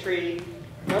Nadia Dimitri,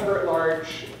 Member at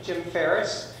Large Jim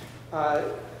Ferris.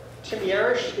 Tim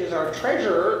Yarish is our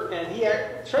treasurer, and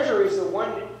treasurer is the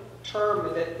one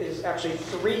term that is actually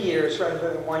 3 years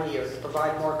rather than 1 year to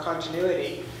provide more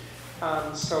continuity.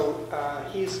 So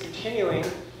he's continuing.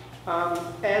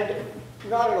 And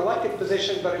not an elected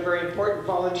position, but a very important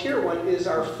volunteer one, is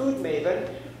our food maven,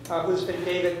 who's been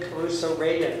David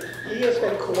Caruso-Radin. He has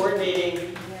been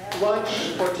coordinating lunch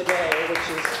for today, which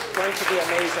is going to be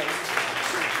amazing.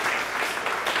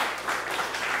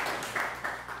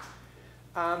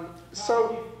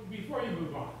 So before you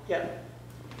move on, yeah,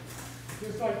 I'd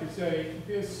just like to say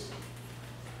this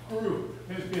group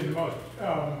has been the most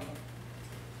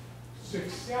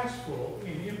successful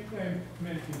in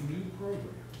implementing new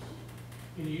programs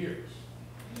in years.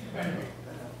 Thank you.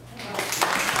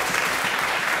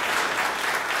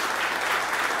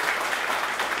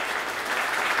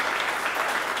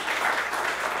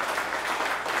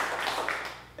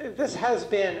 This has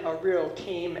been a real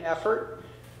team effort,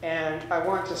 and I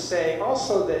want to say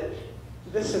also that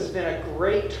this has been a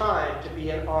great time to be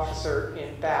an officer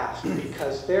in BASK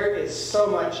because there is so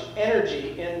much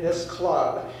energy in this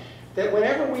club that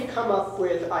whenever we come up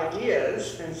with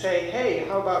ideas and say, hey,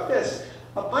 how about this?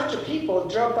 A bunch of people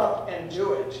jump up and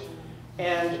do it.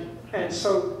 And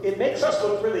so it makes us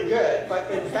look really good,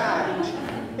 but in fact,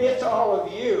 it's all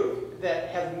of you that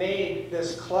have made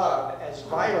this club as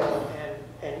vital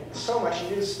and so much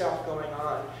new stuff going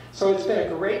on. So it's been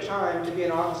a great time to be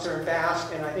an officer in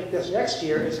BASK, and I think this next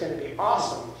year is going to be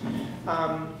awesome.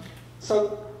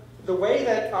 So the way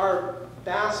that our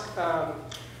BASK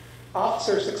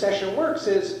officer succession works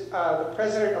is the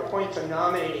president appoints a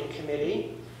nominating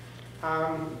committee.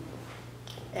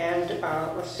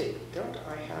 Let's see, don't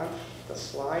I have the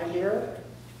slide here?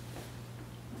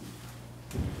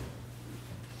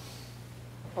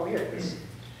 Oh, here it is.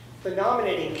 The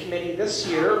nominating committee this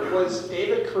year was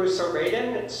David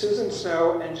Caruso-Radin, Susan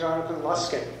Snow, and Jonathan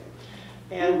Luskin.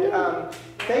 And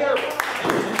they are...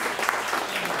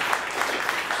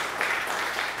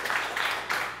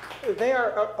 They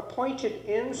are appointed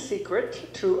in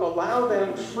secret to allow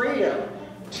them freedom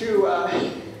to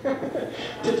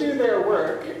do their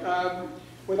work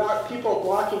without people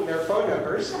blocking their phone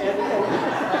numbers.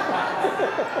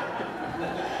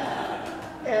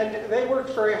 And they worked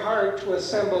very hard to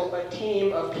assemble a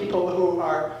team of people who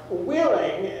are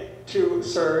willing to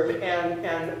serve and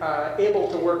able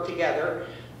to work together.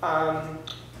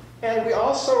 And we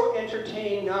also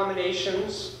entertain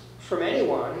nominations from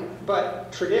anyone,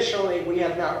 but traditionally we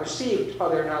have not received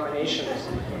other nominations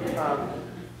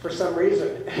for some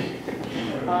reason.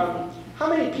 How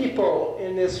many people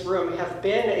in this room have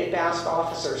been a BASK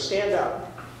officer? Stand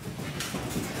up.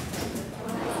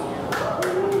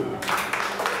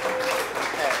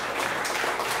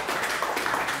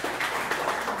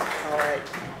 All right.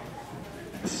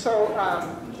 So,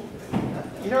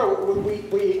 you know,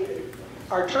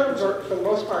 our terms are, for the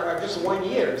most part, are just 1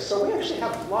 year. So we actually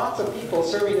have lots of people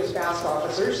serving as BASK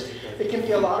officers. It can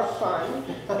be a lot of fun.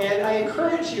 And I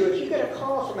encourage you, if you get a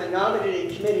call from a nominating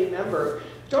committee member,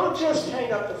 don't just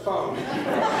hang up the phone.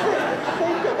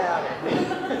 Think about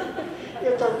it.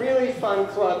 It's a really fun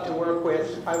club to work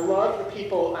with. I love the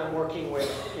people I'm working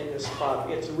with in this club.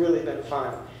 It's really been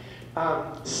fun.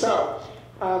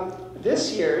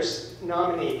 This year's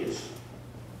nominees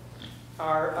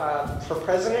for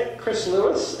President, Chris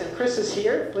Lewis, and Chris is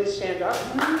here. Please stand up.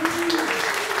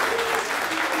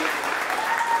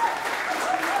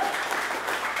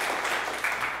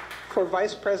 For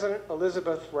Vice President,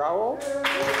 Elizabeth Rowell.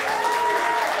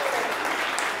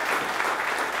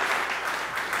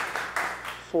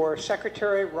 For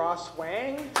Secretary, Ross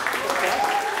Wang.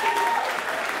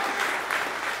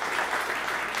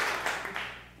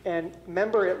 And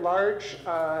member at large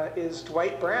is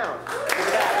Dwight Brown.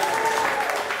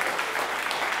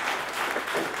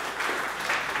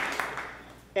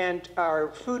 And our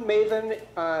food maven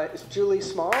is Julie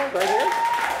Small, right here.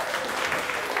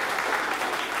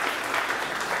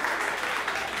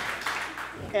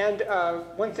 And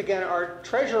once again, our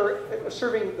treasurer,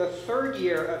 serving the third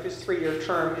year of his 3-year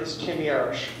term, is Tim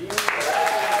Yarish.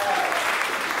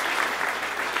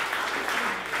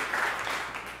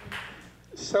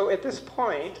 So at this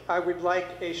point, I would like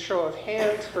a show of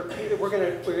hands for people. We're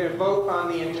gonna vote on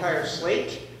the entire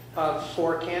slate of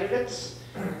 4 candidates.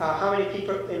 How many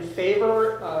people in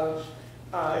favor of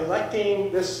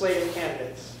electing this slate of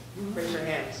candidates? Raise your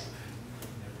hands.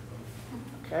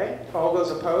 Okay, all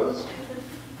those opposed?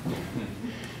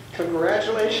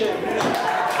 Congratulations.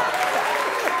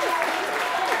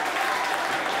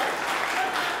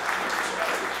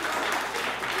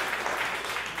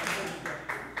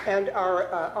 And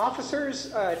our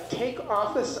officers take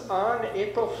office on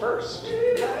April 1st.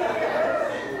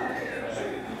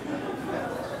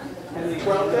 In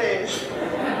 12 days.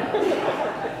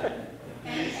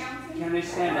 Can they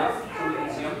stand up so we can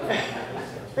see them?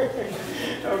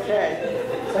 Okay,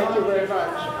 thank you very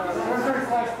much. Where's the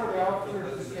request for the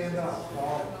officers to stand up?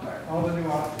 All the new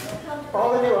officers.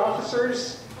 All the new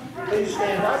officers, please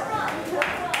stand up.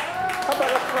 How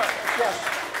about up front? Yes,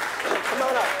 come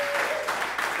on up.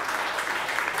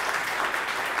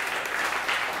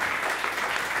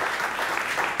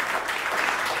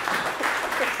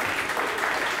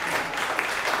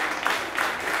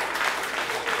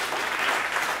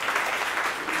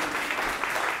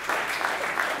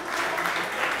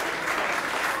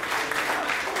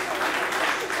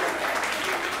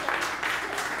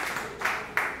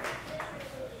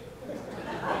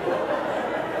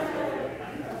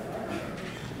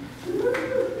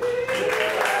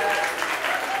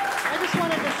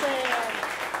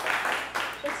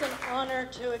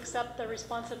 Accept the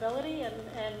responsibility, and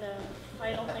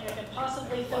I don't think I can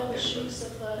possibly fill the shoes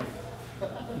of the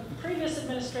previous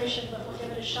administration, but we'll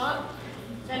give it a shot.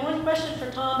 And one question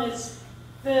for Tom is,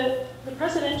 the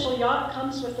presidential yacht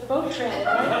comes with the boat trailer,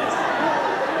 right?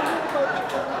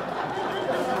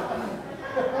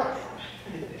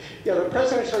 Yeah, the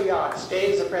presidential yacht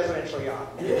stays a presidential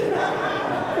yacht.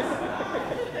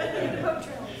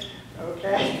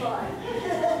 Okay.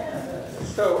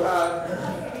 So,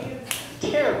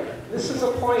 Tim, this is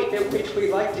a point at which we'd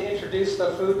like to introduce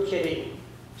the food kitty.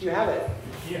 Do you have it?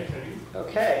 Yes, I do.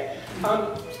 Okay.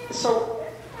 So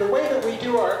the way that we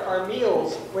do our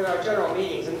meals with our general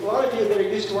meetings, and a lot of you that are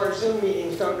used to our Zoom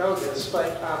meetings don't know this,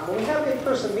 but when we have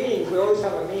in-person meetings, we always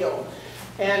have a meal.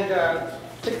 And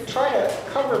to try to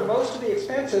cover most of the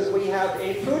expenses, we have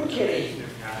a food kitty.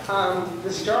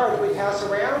 This jar that we pass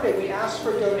around, and we ask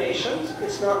for donations.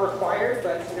 It's not required,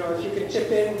 but if you could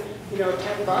tip in,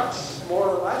 $10 more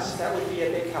or less, that would be a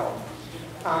big help.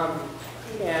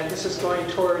 And this is going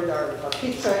toward our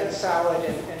pizza and salad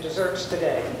and desserts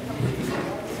today.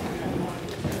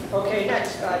 Okay,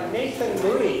 next, Nathan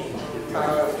Moody,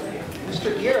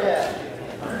 Mr. Gearhead.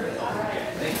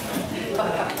 I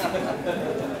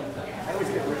always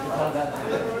get written on that.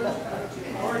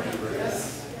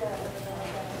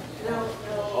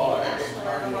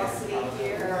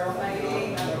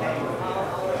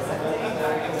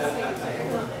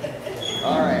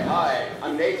 All right, hi,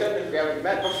 I'm Nathan. If we haven't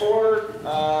met before,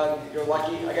 you're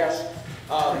lucky, I guess.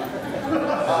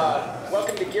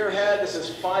 Welcome to Gearhead. This is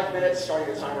 5 minutes,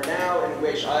 starting the timer now, in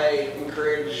which I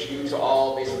encourage you to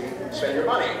all basically spend your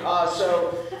money.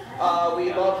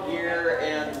 We love gear,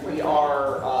 and we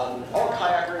are all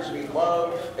kayakers. We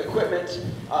love equipment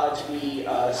to be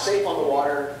safe on the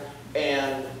water,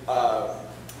 and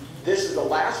this is the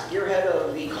last Gearhead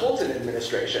of the Colton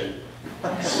administration.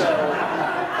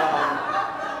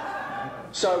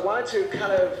 So I wanted to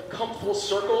kind of come full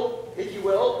circle, if you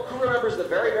will. Who remembers the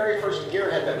very, very first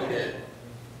Gearhead that we did?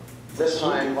 This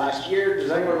time last year.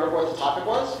 Does anyone remember what the topic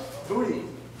was? Booty.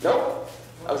 Nope.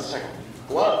 That was the second one.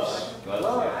 Gloves.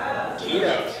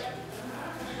 Tito's.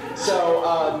 So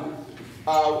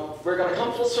we're going to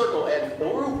come full circle and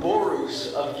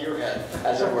Ouroboros of Gearhead,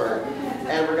 as it were.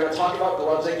 And we're going to talk about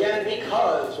gloves again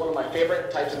because one of my favorite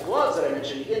types of gloves that I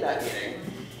mentioned in that meeting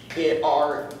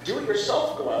are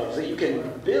do-it-yourself gloves that you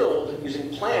can build using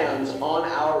plans on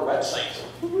our website.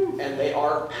 And they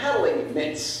are paddling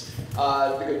mitts.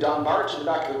 The good Don Barch in the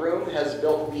back of the room has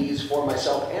built these for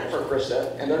myself and for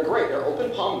Krista, and they're great. They're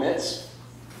open palm mitts.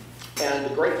 And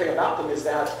the great thing about them is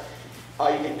that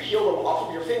you can peel them off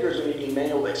of your fingers when you need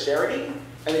manual dexterity,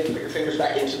 and then you can put your fingers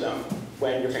back into them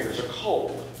when your fingers are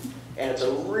cold. And it's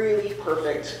a really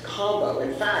perfect combo.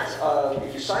 In fact,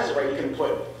 if you size it right, you can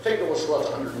put fingerless gloves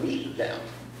underneath them.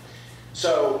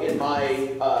 So in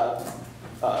my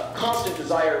constant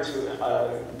desire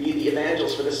to be the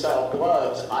evangelist for this style of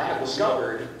gloves, I have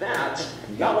discovered that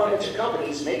not one but two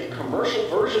companies make commercial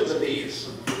versions of these.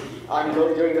 I'm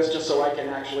really doing this just so I can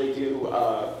actually do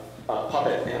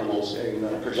puppet animals in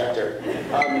the projector.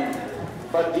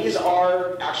 But these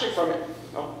are actually from,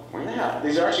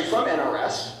 these are actually from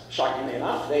NRS, shockingly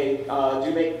enough. They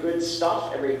do make good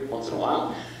stuff every once in a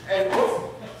while.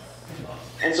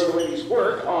 And so the way these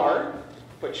work are,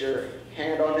 put your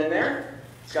hand on in there.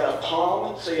 It's got a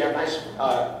palm, so you have nice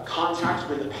contact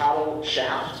with the paddle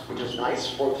shaft, which is nice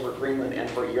both for Greenland and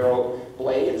for Euro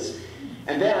blades.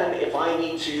 And then if I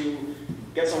need to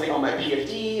get something on my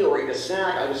PFD or eat a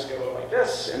snack, I just go like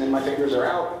this, and then my fingers are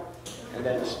out, and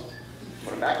then just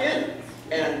put them back in.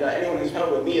 And anyone who's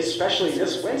paddled with me, especially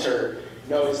this winter,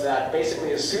 knows that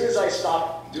basically as soon as I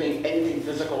stop doing anything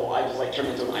physical, I just like turn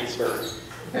into an iceberg.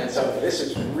 And so this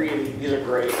is really, these are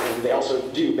great, and they also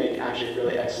do make actually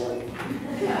really excellent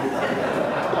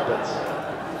puppets.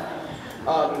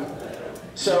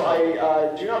 So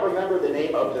I do not remember the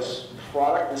name of this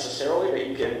product necessarily, but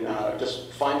you can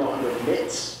just find them under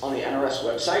mitts on the NRS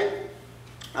website.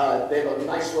 They have a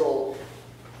nice little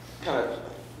kind of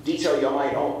detail you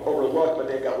might overlook, but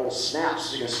they've got little snaps,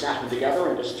 so you can snap them together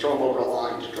and just throw them over a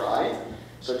line to dry.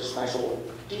 So just a nice little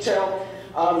detail.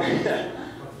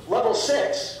 Level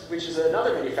 6, which is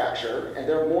another manufacturer, and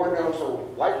they're more known for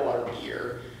whitewater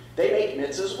gear, they make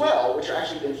mitts as well, which are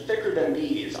actually even thicker than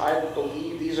these. I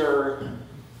believe these are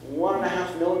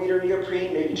 1.5 millimeter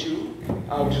neoprene, maybe 2,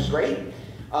 which is great.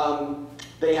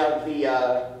 They have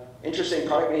the interesting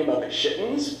product name of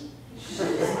Shittens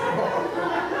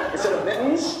instead of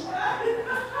mittens.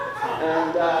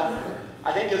 And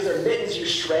I think is their mittens you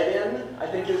shred in, I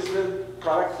think is the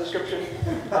product description.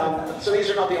 So these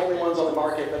are not the only ones on the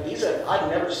market, but these I've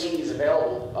never seen these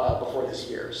available before this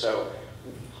year. So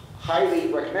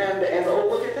highly recommend, and oh,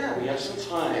 look at that, we have some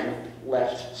time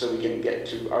left so we can get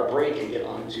to our break and get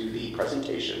on to the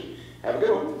presentation. Have a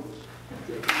good one.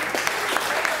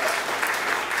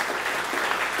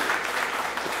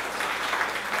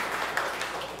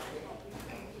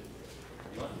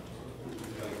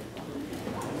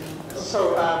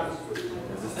 So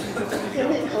in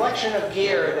the collection of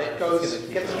gear that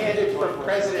gets handed from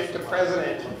president to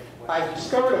president, I've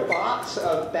discovered a box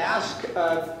of BASK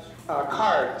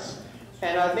cards.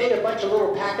 And I've made a bunch of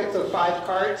little packets of 5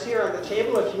 cards here on the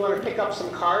table if you want to pick up some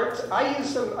cards. I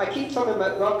use them, I keep some in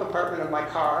the glove compartment of my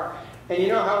car. And you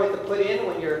know how we have to put in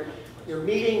when you're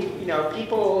meeting,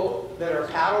 people that are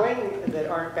paddling that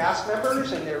aren't BASK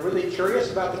members and they're really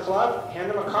curious about the club, hand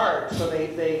them a card so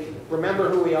they remember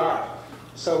who we are.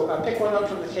 So pick one up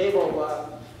from the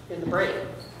table in the break.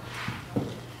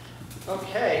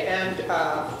 Okay, and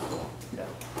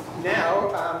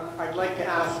now I'd like to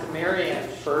ask Marianne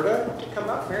Ferda to come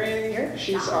up. Marianne, are you here?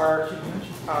 She's our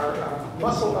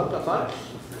muscle of the month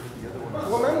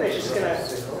woman. And she's going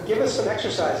to give us some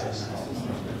exercises.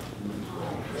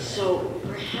 So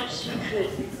perhaps you could,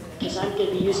 because I'm going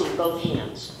to be using both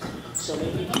hands. So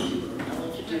maybe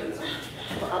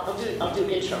I'll do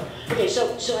intro. Okay,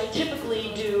 so I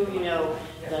typically do,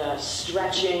 the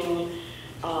stretching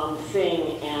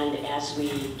thing, and as we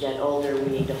get older, we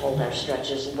need to hold our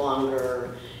stretches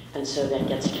longer, and so that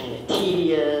gets kind of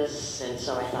tedious. And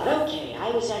so I thought, okay, I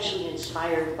was actually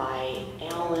inspired by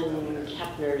Alan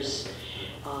Kepner's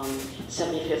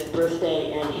 75th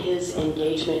birthday and his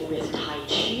engagement with Tai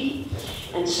Chi.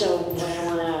 And so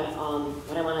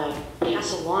what I want to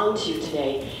pass along to you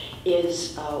today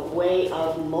is a way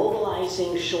of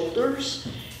mobilizing shoulders.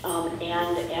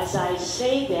 And as I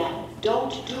say that,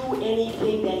 don't do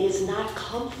anything that is not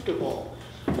comfortable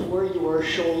for your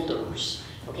shoulders,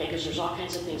 okay? Because there's all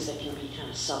kinds of things that can be kind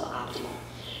of suboptimal.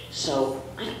 So,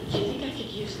 do you think I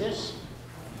could use this?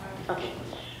 Okay.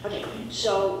 Okay,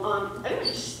 so I'm going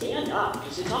to stand up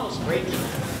because it's almost break time.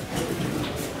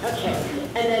 Okay,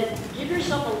 and then give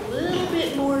yourself a little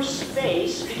bit more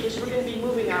space because we're going to be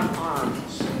moving our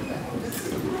arms.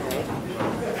 Okay.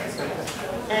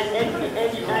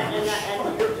 And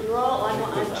you're all, I'm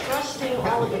trusting understand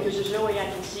all of you because there's no way I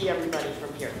can see everybody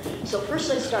from here. So first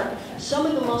let's start. Some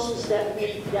of the muscles that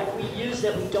we use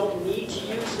that we don't need to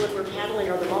use when we're paddling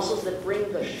are the muscles that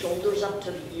bring the shoulders up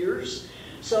to the ears.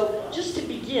 So just to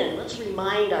begin, let's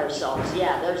remind ourselves,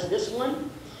 yeah, there's this one.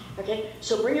 Okay,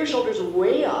 so bring your shoulders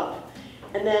way up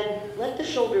and then let the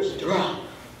shoulders drop.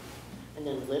 And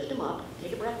then lift them up,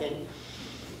 take a breath in,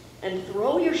 and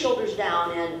throw your shoulders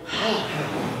down and,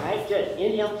 right, good,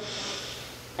 inhale,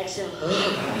 exhale,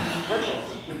 okay,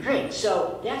 great.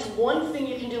 So that's one thing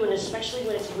you can do, and especially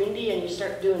when it's windy and you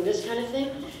start doing this kind of thing,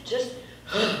 just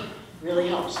really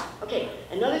helps. Okay,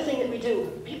 another thing that we do,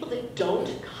 people that don't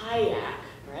kayak,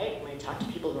 right, when I talk to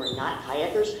people who are not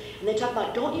kayakers, and they talk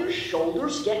about, don't your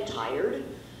shoulders get tired?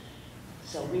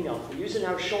 So we know if we're using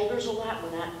our shoulders a lot,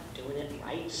 we're not doing it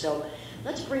right. So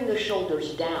let's bring the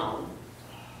shoulders down.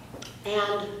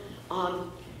 And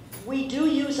we do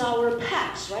use our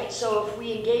pecs, right? So if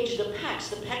we engage the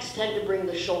pecs tend to bring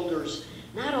the shoulders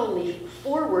not only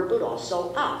forward, but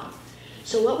also up.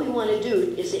 So what we want to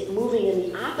do is it moving in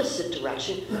the opposite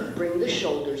direction, bring the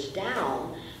shoulders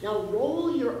down. Now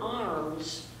roll your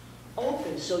arms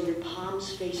open so your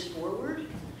palms face forward.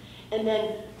 And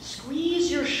then squeeze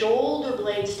your shoulder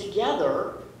blades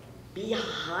together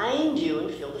behind you and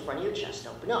feel the front of your chest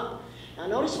open up. Now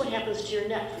notice what happens to your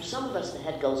neck. For some of us, the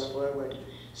head goes forward.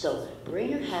 So bring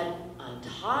your head on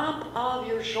top of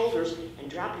your shoulders and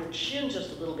drop your chin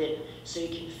just a little bit so you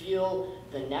can feel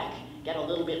the neck get a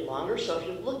little bit longer. So if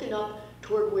you're looking up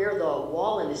toward where the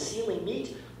wall and the ceiling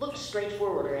meet, look straight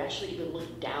forward, or actually even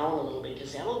look down a little bit,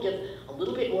 because that'll give a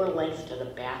little bit more length to the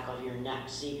back of your neck.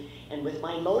 See, and with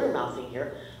my motor mouthing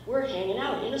here, we're hanging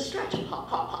out in a stretch. Hop,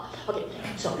 hop, hop. Okay,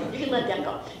 so you can let that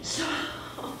go. So,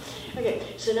 okay,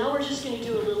 so now we're just going to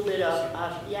do a little bit of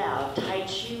Tai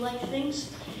Chi-like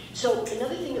things. So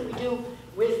another thing that we do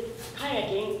with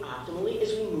kayaking optimally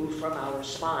is we move from our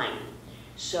spine.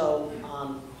 So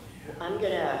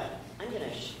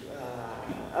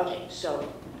okay, so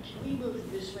can we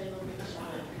move this way a little bit?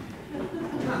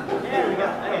 There we go.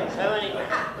 Okay, so anyway,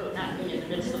 not me in the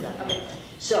midst of that. Okay,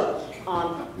 so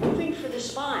moving for the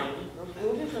spine,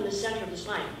 moving from the center of the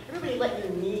spine, everybody let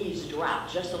your knees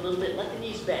drop just a little bit. Let the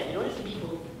knees bend. You don't have to be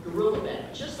gorilla bend,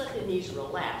 but just let the knees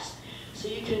relax. So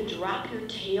you can drop your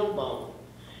tailbone.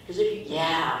 Because if you,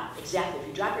 exactly. If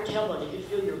you drop your tailbone, you can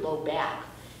feel your low back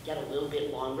get a little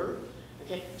bit longer.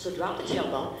 Okay, so drop the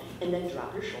tailbone, and then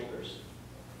drop your shoulders.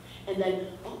 And then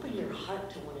open your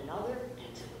heart to one another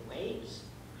and to the waves.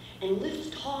 And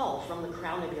lift tall from the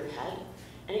crown of your head.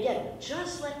 And again,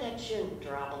 just let that chin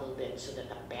drop a little bit so that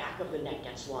the back of the neck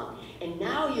gets long. And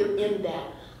now you're in that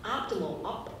optimal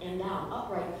up and down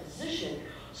upright position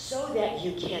so that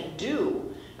you can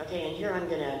do. Okay, and here I'm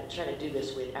going to try to do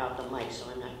this without the mic, so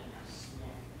I'm not going to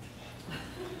smack.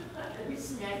 I'll be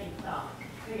smacking thumb.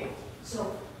 Okay,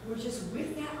 so we're just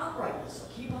with that uprightness, so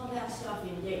keep all that stuff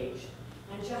engaged.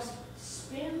 And just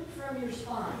spin from your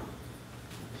spine.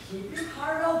 Keep your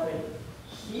heart open.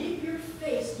 Keep your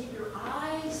face, keep your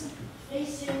eyes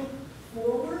facing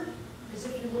forward, as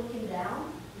if you're looking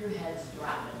down, your head's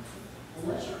dropping. And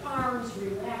let your arms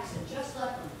relax and just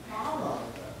let them follow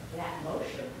that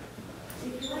motion. See,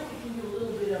 if you like, you can do a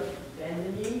little bit of bend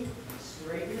the knee,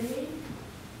 straighten the knee.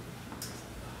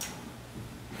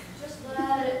 Just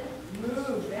let it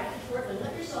move back and forth and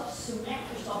let yourself smack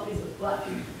yourself in the butt.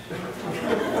 Keep your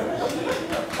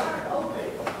heart open.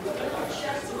 Let your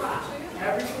chest drop.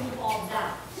 Everything falls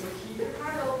down. So keep your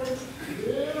heart open, a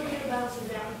little bit of bouncing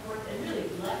back and forth, and really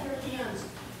let your hands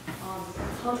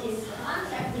come in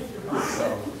contact with your body,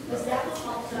 because that will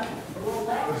help to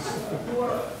relax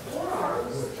your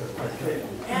forearms.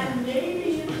 And maybe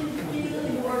you can feel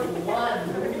your blood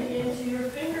moving into your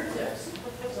fingertips.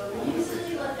 So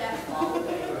easily let that fall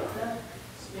away with the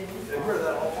spinning. Bring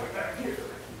that all the way back here.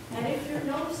 And if you're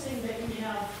noticing that you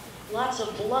have lots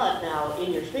of blood now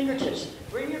in your fingertips,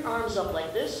 bring your arms up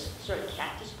like this, sort of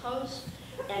cactus pose,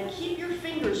 and keep your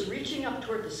fingers reaching up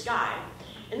toward the sky.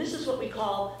 And this is what we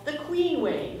call the queen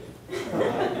wave.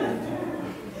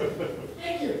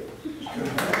 Thank you.